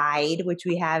tasting guide, which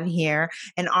we have here.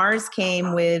 And ours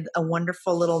came with a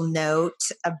wonderful little note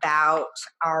about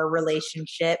our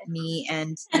relationship, me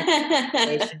and Nick's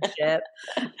relationship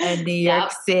in New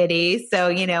York City.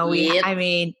 So,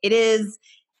 it is,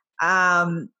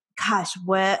 gosh,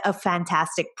 what a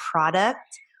fantastic product.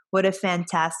 What a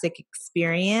fantastic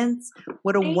experience.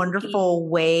 What a wonderful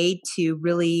way to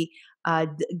really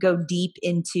go deep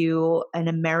into an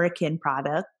American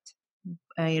product,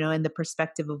 in the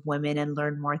perspective of women and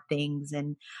learn more things.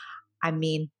 And I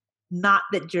mean, not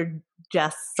that you're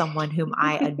just someone whom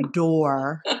I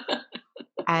adore,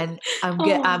 And I'm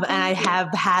good. And I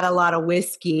have had a lot of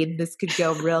whiskey, and this could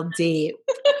go real deep.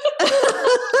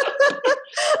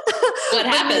 What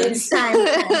happens?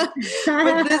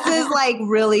 But this is like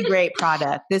really great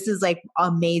product. This is like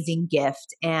amazing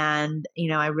gift. And,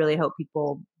 I really hope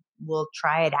people will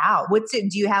try it out. Do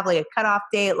you have like a cutoff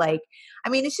date? Like, I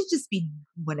mean, it should just be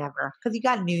whenever, because you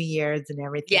got New Year's and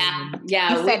everything. Yeah. And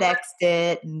Yeah. You FedExed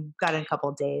it and got it in a couple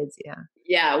of days. Yeah.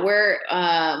 Yeah. We're,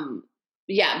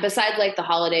 besides like the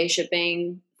holiday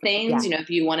shipping things,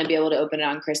 if you want to be able to open it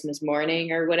on Christmas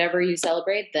morning or whatever you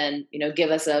celebrate, then,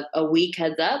 give us a week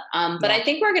heads up. But I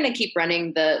think we're going to keep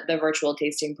running the virtual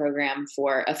tasting program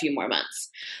for a few more months.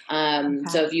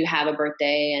 So if you have a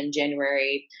birthday in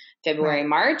January, February,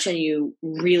 March, and you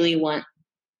really want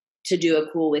to do a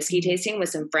cool whiskey tasting with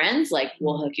some friends, like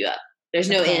we'll hook you up. There's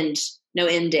no end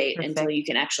date until you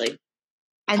can actually.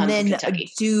 And then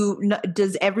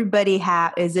does everybody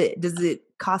does it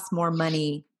cost more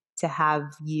money to have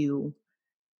you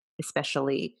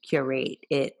especially curate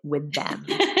it with them?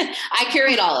 I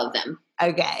curate all of them.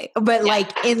 Okay. But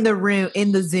like in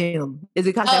the Zoom, is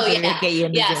it cost to get you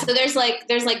in the Zoom? So there's like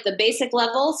the basic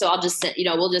level. So I'll just send,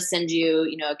 we'll just send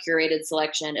you, a curated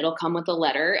selection. It'll come with a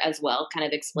letter as well, kind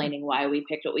of explaining why we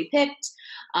picked what we picked.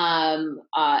 And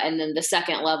then the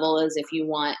second level is if you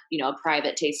want, a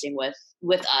private tasting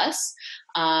with us,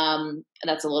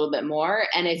 that's a little bit more.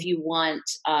 And if you want,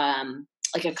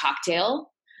 like a cocktail,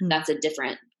 that's a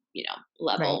different,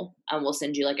 level. And we'll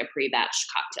send you like a pre-batch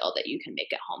cocktail that you can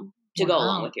make at home to go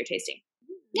along with your tasting.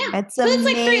 Yeah. That's so amazing.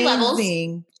 It's like 3 levels.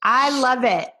 I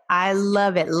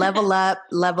love it. Level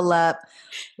up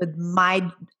with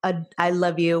I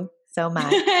love you so much.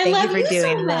 Thank you for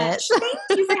doing this.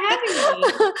 Thank you for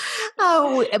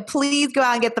having me. Please go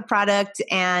out and get the product,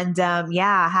 and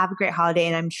have a great holiday.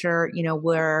 And I'm sure,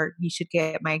 you should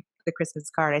get the Christmas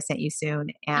card I sent you soon.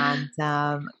 And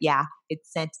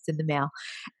it's sent, it's in the mail.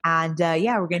 And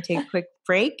we're going to take a quick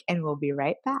break, and we'll be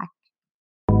right back.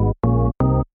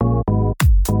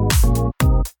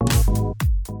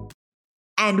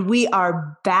 And we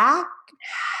are back,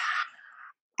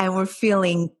 and we're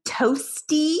feeling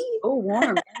toasty. Oh,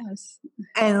 warm, yes.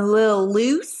 And a little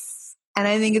loose. And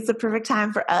I think it's the perfect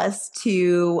time for us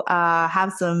to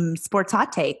have some sports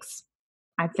hot takes,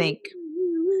 I think.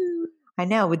 I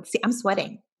know. I'm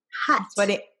sweating. Hot.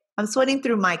 I'm sweating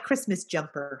through my Christmas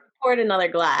jumper. Poured another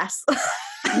glass.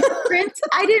 Prince.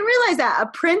 I didn't realize that. A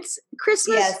Prince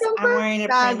Christmas jumper? I'm wearing a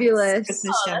fabulous Prince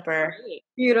Christmas jumper.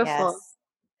 Beautiful.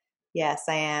 Yes,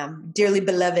 I am. Dearly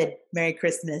beloved, Merry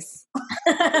Christmas.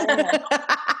 I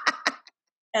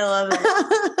love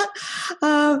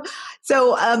it.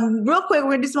 So real quick,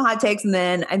 we're going to do some hot takes, and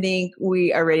then I think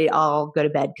we are ready to all go to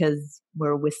bed because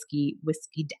we're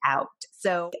whiskeyed out.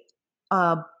 So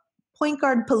point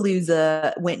guard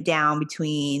palooza went down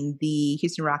between the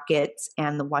Houston Rockets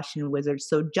and the Washington Wizards.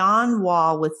 So John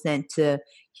Wall was sent to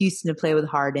Houston to play with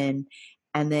Harden,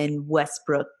 and then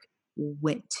Westbrook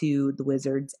went to the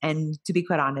Wizards. And to be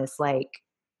quite honest, like,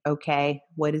 okay,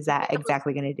 what is that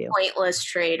exactly going to do? Pointless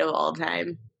trade of all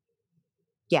time.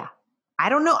 Yeah. I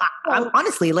don't know. I'm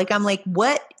honestly, I'm like,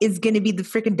 what is going to be the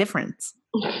freaking difference?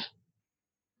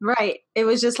 Right. It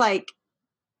was just like,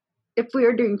 if we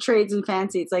were doing trades and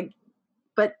fancy, it's like,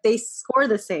 but they score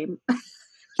the same.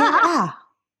 Yeah.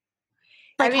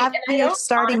 Like, I mean, your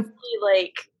starting.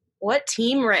 Honestly, what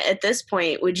team at this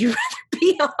point would you rather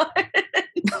be on?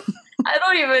 I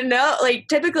don't even know.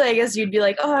 Typically, I guess you'd be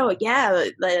like, oh, yeah,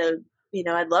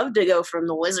 I'd love to go from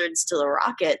the Wizards to the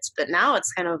Rockets. But now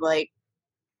it's kind of like,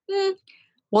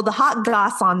 Well, the hot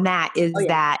goss on that is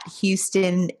that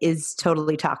Houston is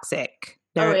totally toxic.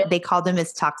 They call them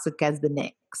as toxic as the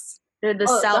Knicks. The the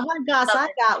hot goss I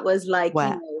got was like,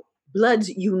 Bloods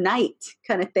Unite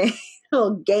kind of thing.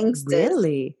 Little gangsters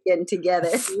really getting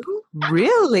together.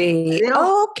 Really?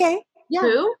 Okay. Yeah.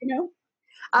 Who?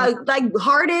 Like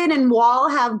Harden and Wall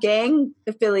have gang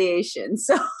affiliations.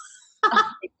 So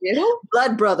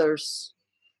Blood Brothers.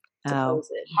 Oh,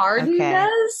 Harden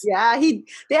does? Yeah,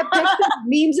 they have pictures,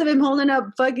 memes of him holding up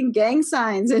fucking gang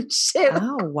signs and shit.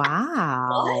 Oh, wow.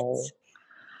 What?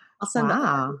 I'll send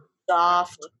that.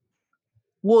 Soft.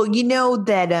 Well, you know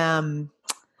that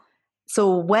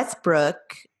so Westbrook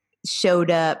showed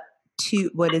up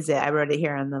to, what is it? I wrote it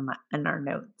here in our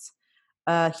notes.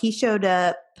 He showed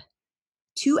up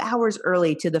 2 hours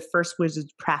early to the first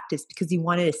Wizards practice because he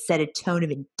wanted to set a tone of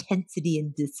intensity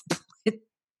and discipline.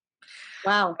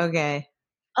 Wow. Okay.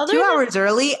 2 hours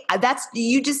early?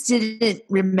 You just didn't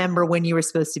remember when you were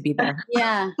supposed to be there.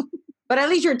 Yeah. But at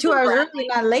least you're 2 hours early,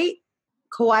 not late.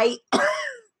 Quite.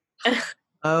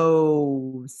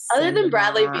 Oh, Other than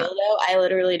Bradley snap. Beal, though, I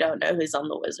literally don't know who's on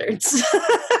the Wizards.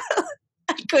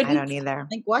 I couldn't. I don't either.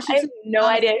 Like I have Washington. no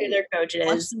idea who their coach is.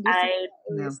 Washington,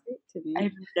 No. I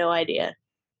have no idea.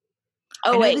 I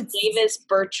Oh know wait, that's- Davis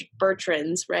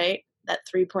Bertrands, right? That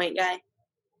 3-point guy.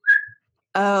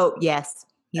 Oh, yes.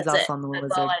 He's That's also on the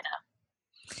That's all Wizards. I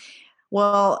know.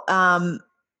 Well,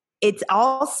 it's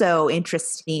also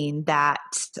interesting that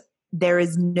there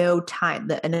is no time.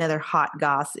 Another hot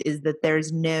goss is that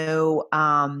there's no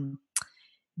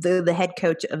the head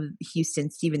coach of Houston,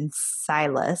 Steven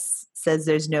Silas, says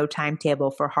there's no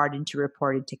timetable for Harden to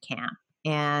report into camp,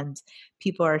 and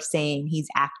people are saying he's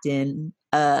acting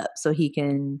so he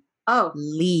can Oh,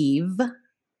 leave.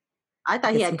 I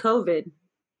thought he had COVID.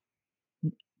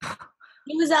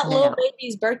 He was at No. Lil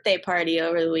Baby's birthday party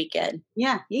over the weekend.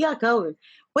 Yeah, he got COVID.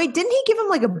 Wait, didn't he give him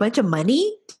like a bunch of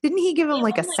money? Didn't he give him Gave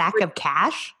like a him, like, sack of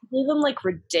cash? Gave him like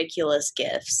ridiculous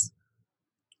gifts.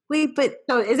 Wait, but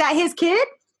So is that his kid?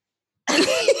 I'm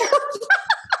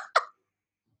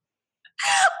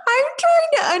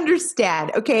trying to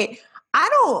understand. Okay,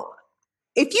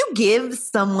 if you give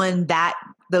someone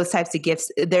those types of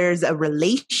gifts, there's a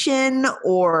relation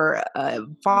or a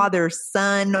father,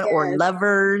 son, or Yes.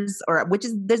 lovers,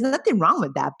 there's nothing wrong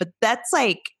with that. But that's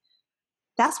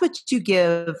what you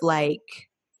give like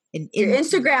Your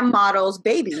Instagram model's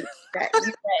baby that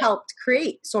you helped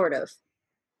create, sort of.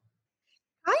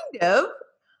 kind of.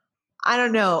 I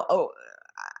don't know. Oh,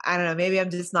 I don't know. Maybe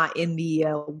I'm just not in the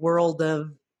world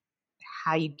of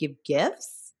how you give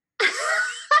gifts.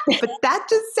 But that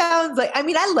just sounds like, I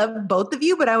mean, I love both of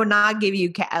you, but I would not give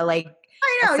you I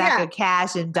know, a sack yeah. of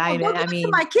cash and Oh, diamond. well, I give it to mean,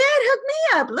 my kid, hook me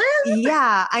up, Liz.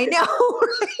 yeah, I know.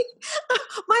 Right?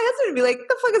 My husband would be like, "What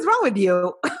the fuck is wrong with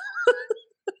you?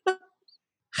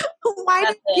 Why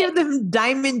That's did you give them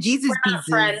diamond Jesus We're not pieces?"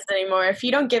 friends anymore. If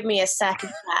you don't give me a sack of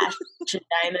cash and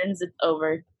diamonds, it's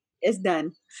over. It's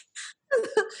done.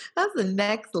 That's the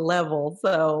next level.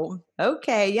 So,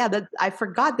 okay, yeah, I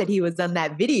forgot that he was on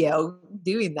that video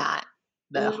doing that.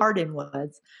 The Mhm. Harden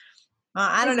was.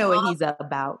 I don't His know what mom- he's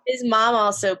about. His mom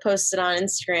also posted on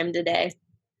Instagram today.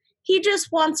 He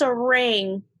just wants a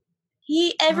ring.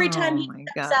 Every time he my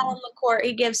steps God. out on the court,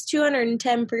 he gives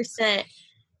 210%.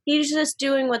 He's just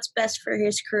doing what's best for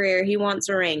his career. He wants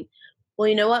a ring. Well,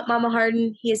 you know what, Mama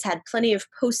Harden? He has had plenty of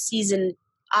postseason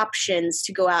options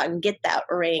to go out and get that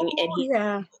ring, and he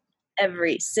Yeah.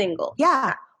 every single.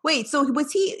 Yeah. Wait, so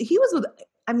was he was with,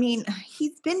 I mean,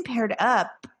 he's been paired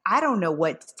up. I don't know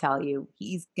what to tell you.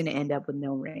 He's going to end up with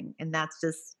no ring, and that's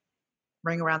just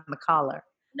ring around the collar.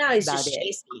 Now he's About just it.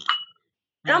 chasing it.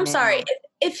 And I'm sorry,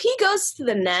 if he goes to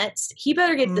the Nets, he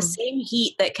better get the same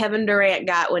heat that Kevin Durant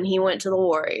got when he went to the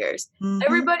Warriors. Mhm.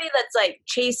 Everybody that's like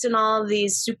chasing all of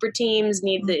these super teams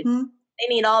Mhm. they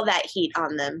need all that heat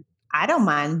on them. I don't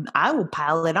mind. I will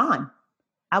pile it on.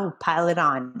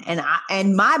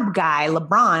 And my guy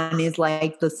LeBron is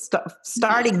like the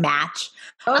starting match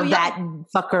of that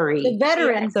fuckery. The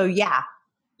veteran. So yeah,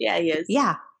 Yeah, he is.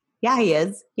 yeah, he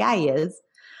is. Yeah, he is.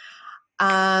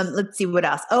 Let's see what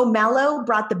else. Oh, Melo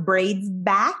brought the braids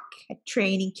back at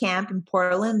training camp in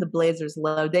Portland. The Blazers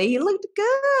loved it. He looked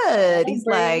good. He's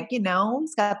like, he's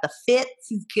got the fits.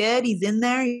 He's good. He's in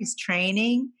there. He's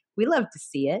training. We love to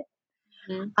see it.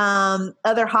 Mm-hmm.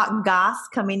 Other hot goss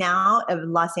coming out of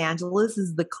Los Angeles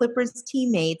is the Clippers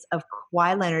teammates of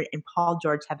Kawhi Leonard and Paul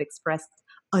George have expressed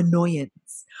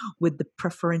annoyance with the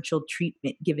preferential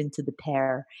treatment given to the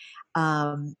pair.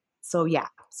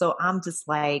 So I'm just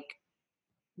like,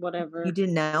 whatever. You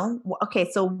didn't know? Okay,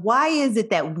 so why is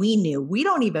it that we knew? We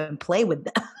don't even play with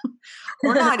them.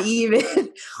 we're not even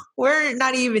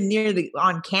near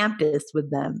on campus with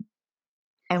them.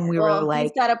 And we were like,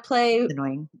 he's got to play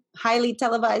annoying. Highly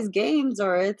televised games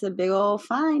or it's a big old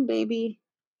fine, baby.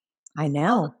 I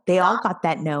know. They all got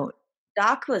that note.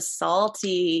 Doc was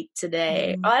salty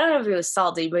today. I don't know if he was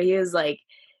salty, but he was like,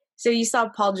 so you saw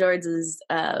Paul George's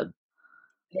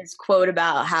his quote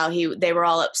about how they were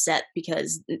all upset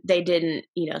because they didn't,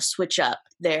 switch up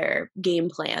their game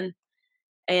plan,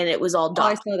 and it was all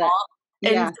Doc's fault.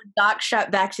 Yeah. And Doc shot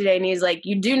back today, and he's like,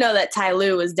 "You do know that Ty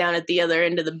Lue was down at the other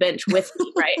end of the bench with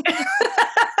me, right?"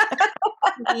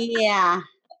 Yeah.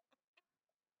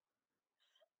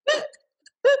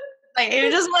 Like,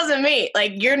 it just wasn't me.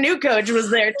 Like, your new coach was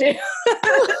there too.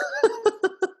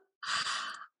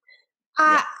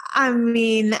 I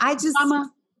mean, I just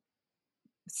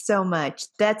so much.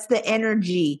 That's the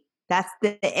energy.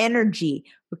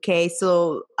 Okay.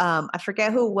 So I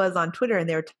forget who it was on Twitter, and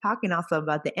they were talking also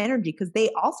about the energy because they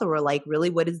also were like, really,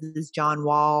 what is this John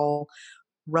Wall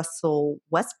Russell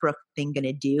Westbrook thing going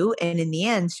to do? And in the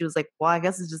end, she was like, well, I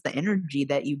guess it's just the energy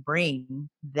that you bring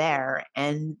there.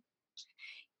 And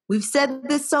we've said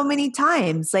this so many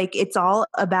times, like it's all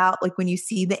about like when you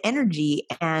see the energy.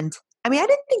 And I mean, I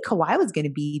didn't think Kawhi was going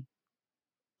to be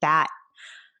that.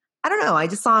 I don't know. I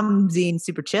just saw him being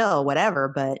super chill, whatever,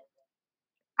 but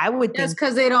I would Just think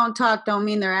because they don't talk don't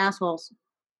mean they're assholes.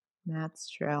 that's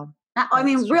true. I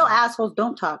mean, That's real true. assholes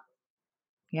don't talk.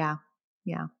 Yeah.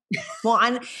 Yeah. Well,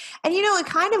 and it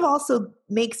kind of also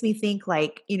makes me think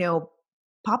like,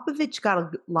 Popovich got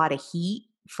a lot of heat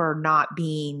for not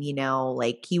being,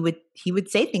 like he would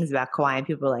say things about Kawhi and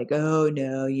people are like, oh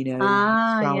no,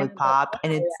 what's wrong with Pop?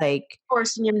 And it's like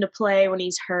Forcing him to play when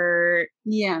he's hurt.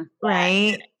 Yeah.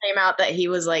 Right. It came out that he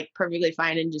was like perfectly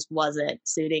fine and just wasn't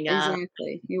suiting up.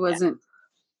 Exactly. He wasn't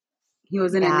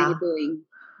enabling.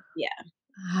 Yeah.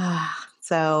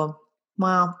 So,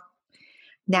 well,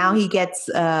 now he gets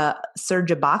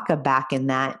Serge Ibaka back in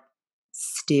that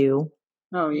stew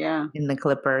Oh yeah. in the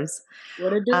Clippers.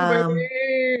 What a do,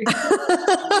 baby.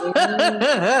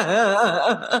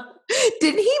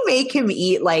 Didn't he make him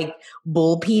eat like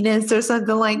bull penis or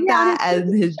something like that as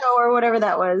his show or whatever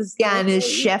that was? in his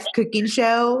chef cooking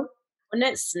show?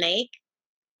 Wasn't it snake?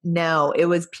 No, it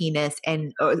was penis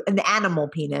and an animal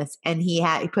penis, and he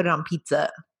put it on pizza.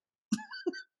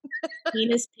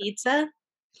 Penis pizza?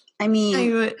 I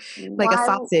mean, like a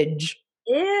sausage.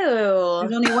 Ew.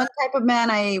 There's only one type of man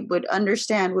I would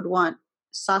understand would want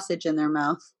sausage in their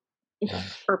mouth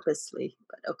purposely,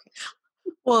 but okay.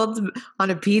 Well, it's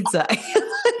on a pizza.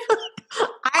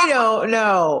 I don't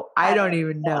know. I don't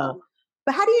even know.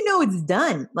 But how do you know it's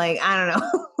done? Like, I don't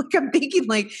know. Like, I'm thinking,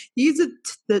 like, use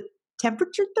the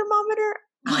temperature thermometer.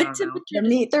 What temperature? The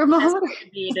meat thermometer.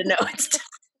 Need to know it's done.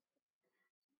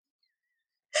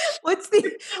 What's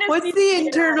the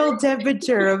internal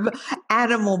temperature of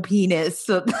animal penis?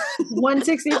 So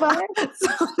 165.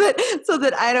 so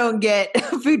that I don't get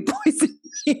food poisoning.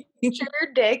 Your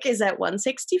dick is at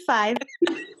 165.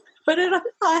 Put it on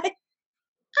high.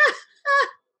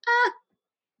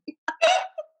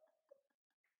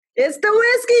 It's the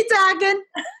whiskey talking.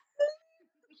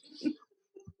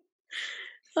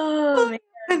 Oh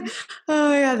man.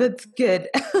 Oh yeah, that's good.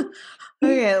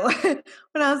 Okay, what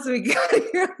else we got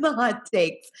here on the hot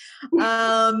takes?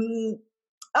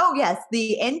 Oh yes,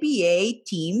 the NBA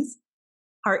teams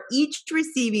are each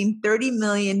receiving $30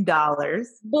 million.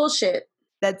 Bullshit.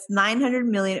 That's $900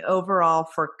 million overall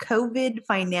for COVID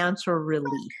financial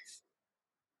relief.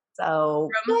 So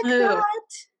From who?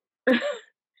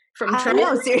 From I Trump?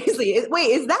 don't know, seriously. Wait,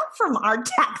 is that from our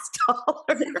tax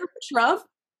dollars? Trump?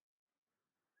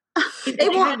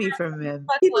 It can't be from him.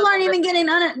 People aren't even getting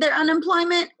their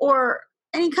unemployment or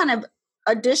any kind of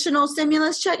additional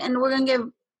stimulus check, and they're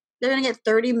gonna get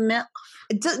 30 mil.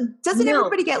 Doesn't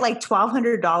everybody get like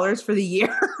 $1,200 for the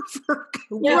year?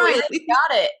 Yeah, right.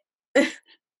 Got it.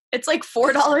 It's like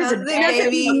 $4 a day.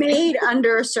 Maybe made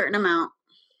under a certain amount.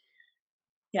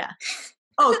 Yeah.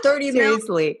 Oh, 30 mil.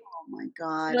 Seriously. Oh my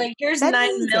god. Like, here's That's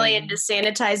 $9 million to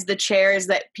sanitize the chairs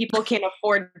that people can't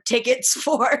afford tickets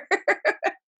for.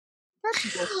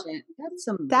 That's bullshit. That's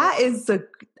some. That is the.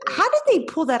 How did they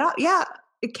pull that off? Yeah,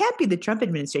 it can't be the Trump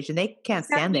administration. They can't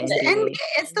stand the NBA.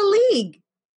 It's the league.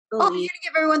 You're gonna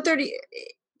give everyone 30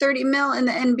 mil in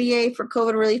the NBA for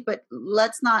COVID relief, but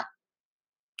let's not.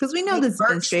 Because we know this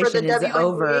administration is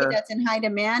over. That's in high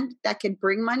demand that could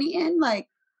bring money in. Like,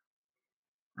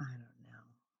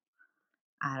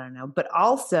 I don't know. But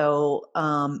also,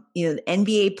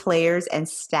 NBA players and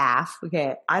staff.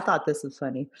 Okay, I thought this was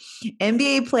funny.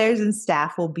 NBA players and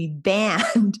staff will be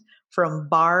banned from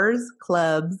bars,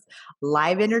 clubs,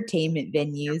 live entertainment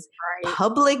venues,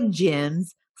 public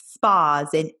gyms,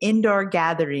 spas, and indoor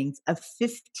gatherings of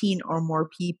 15 or more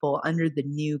people under the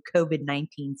new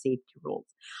COVID-19 safety rules.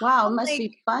 Wow, it must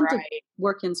be fun to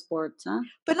work in sports, huh?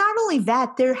 But not only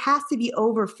that, there has to be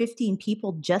over 15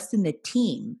 people just in the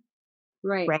team.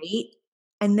 Right.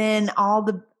 And then all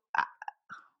the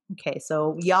okay,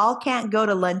 so y'all can't go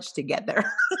to lunch together.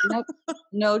 Nope.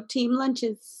 No team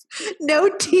lunches.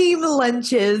 No team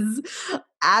lunches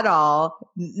at all.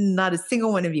 Not a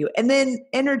single one of you. And then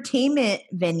entertainment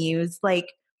venues, like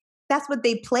that's what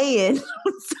they play in.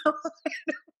 So,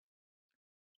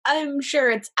 I'm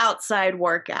sure it's outside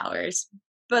work hours,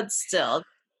 but still,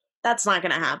 that's not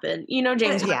going to happen. James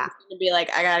Harden's going to be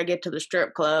like, I got to get to the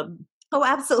strip club. Oh,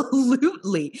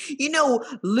 absolutely.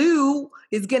 Lou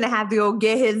is going to have to go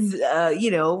get his,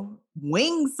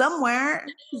 wings somewhere.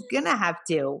 He's going to have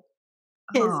to.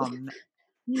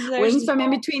 Wings from in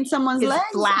between someone's legs?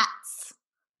 Flats.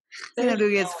 He's going to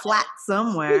get his flats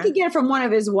somewhere. He could get it from one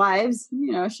of his wives.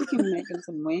 She can make him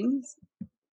some wings.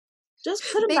 Just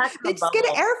put them They back in the just get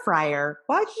an bubble. air fryer.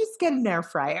 Why don't you just get an air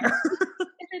fryer?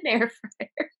 An air fryer.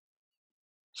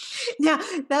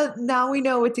 Now we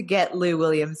know what to get Lou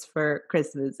Williams for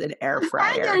Christmas, an air I ain't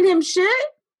fryer. getting him shit.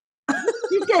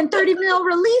 He's getting 30 mil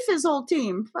relief, his whole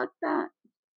team. Fuck that.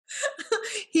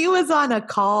 He was on a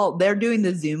call. They're doing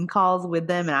the Zoom calls with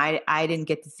them, and I didn't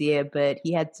get to see it, but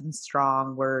he had some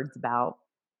strong words about,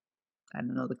 I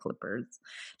don't know, the Clippers.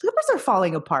 The Clippers are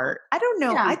falling apart. I don't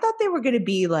know. Yeah. I thought they were going to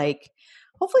be like,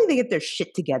 hopefully they get their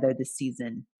shit together this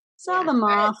season. Sell them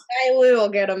off. We will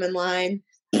get them in line.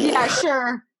 Yeah,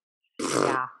 sure.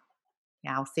 Yeah.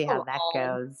 Yeah, we'll see how that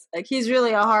goes. Like he's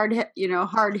really a hard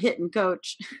hitting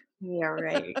coach. Yeah,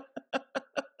 right.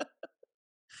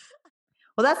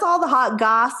 Well, that's all the hot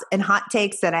goss and hot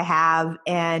takes that I have,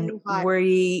 and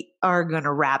we are going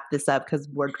to wrap this up because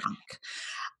we're drunk.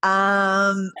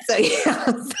 So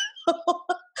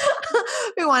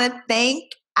we want to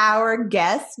thank our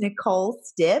guest, Nicole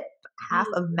Stipp, half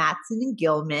of Matson and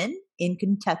Gilman in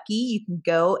Kentucky. You can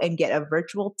go and get a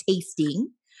virtual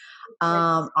tasting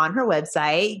on her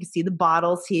website. You can see the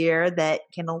bottles here that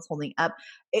Kendall's holding up.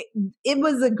 It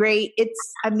was a great,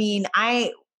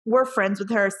 we're friends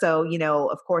with her. So,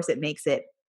 of course it makes it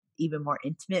even more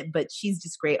intimate, but she's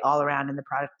just great all around and the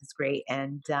product is great.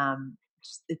 And,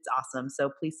 it's awesome.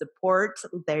 So please support.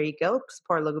 There you go.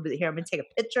 Support logo here. I'm going to take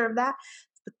a picture of that.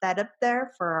 Let's put that up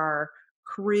there for our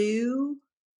crew.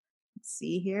 Let's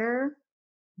see here.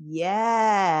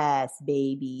 Yes,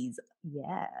 babies.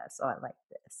 Yes. Oh, I like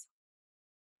this.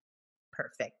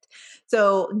 Perfect.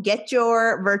 So get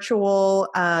your virtual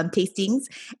tastings.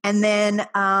 And then,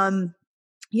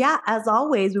 as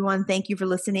always, we want to thank you for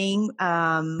listening.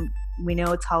 We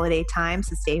know it's holiday time,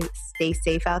 so stay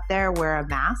safe out there. Wear a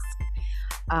mask.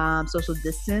 Social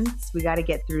distance. We got to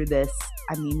get through this.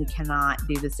 We cannot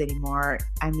do this anymore.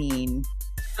 I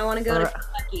want to go to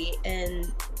Kentucky and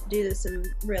do this in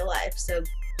real life. So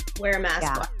wear a mask,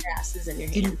 wash your asses in your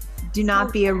hands. Do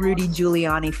not be a Rudy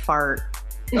Giuliani fart.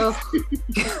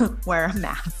 Wear a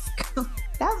mask.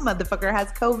 That motherfucker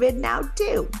has COVID now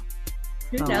too.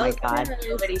 Who knows? My God.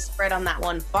 Nobody spread on that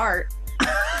one fart.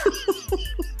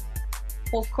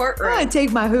 Whole courtroom. I'm gonna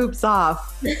take my hoops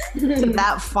off to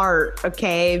that fart,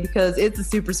 okay? Because it's a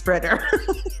super spreader.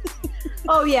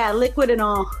 Oh yeah, liquid and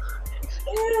all.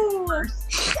 Ew.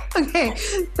 Okay,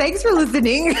 thanks for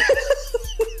listening.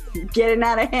 Getting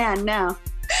out of hand now.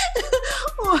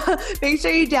 Make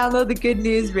sure you download the Good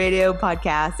News Radio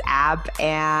podcast app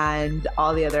and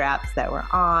all the other apps that we're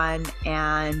on.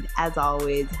 And as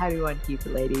always, how do you want to keep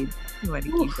it, ladies? You want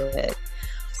to keep it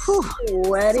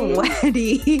sweaty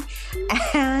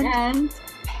and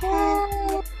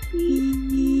petty.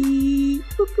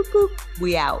 Boop, boop, boop.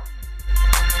 We out.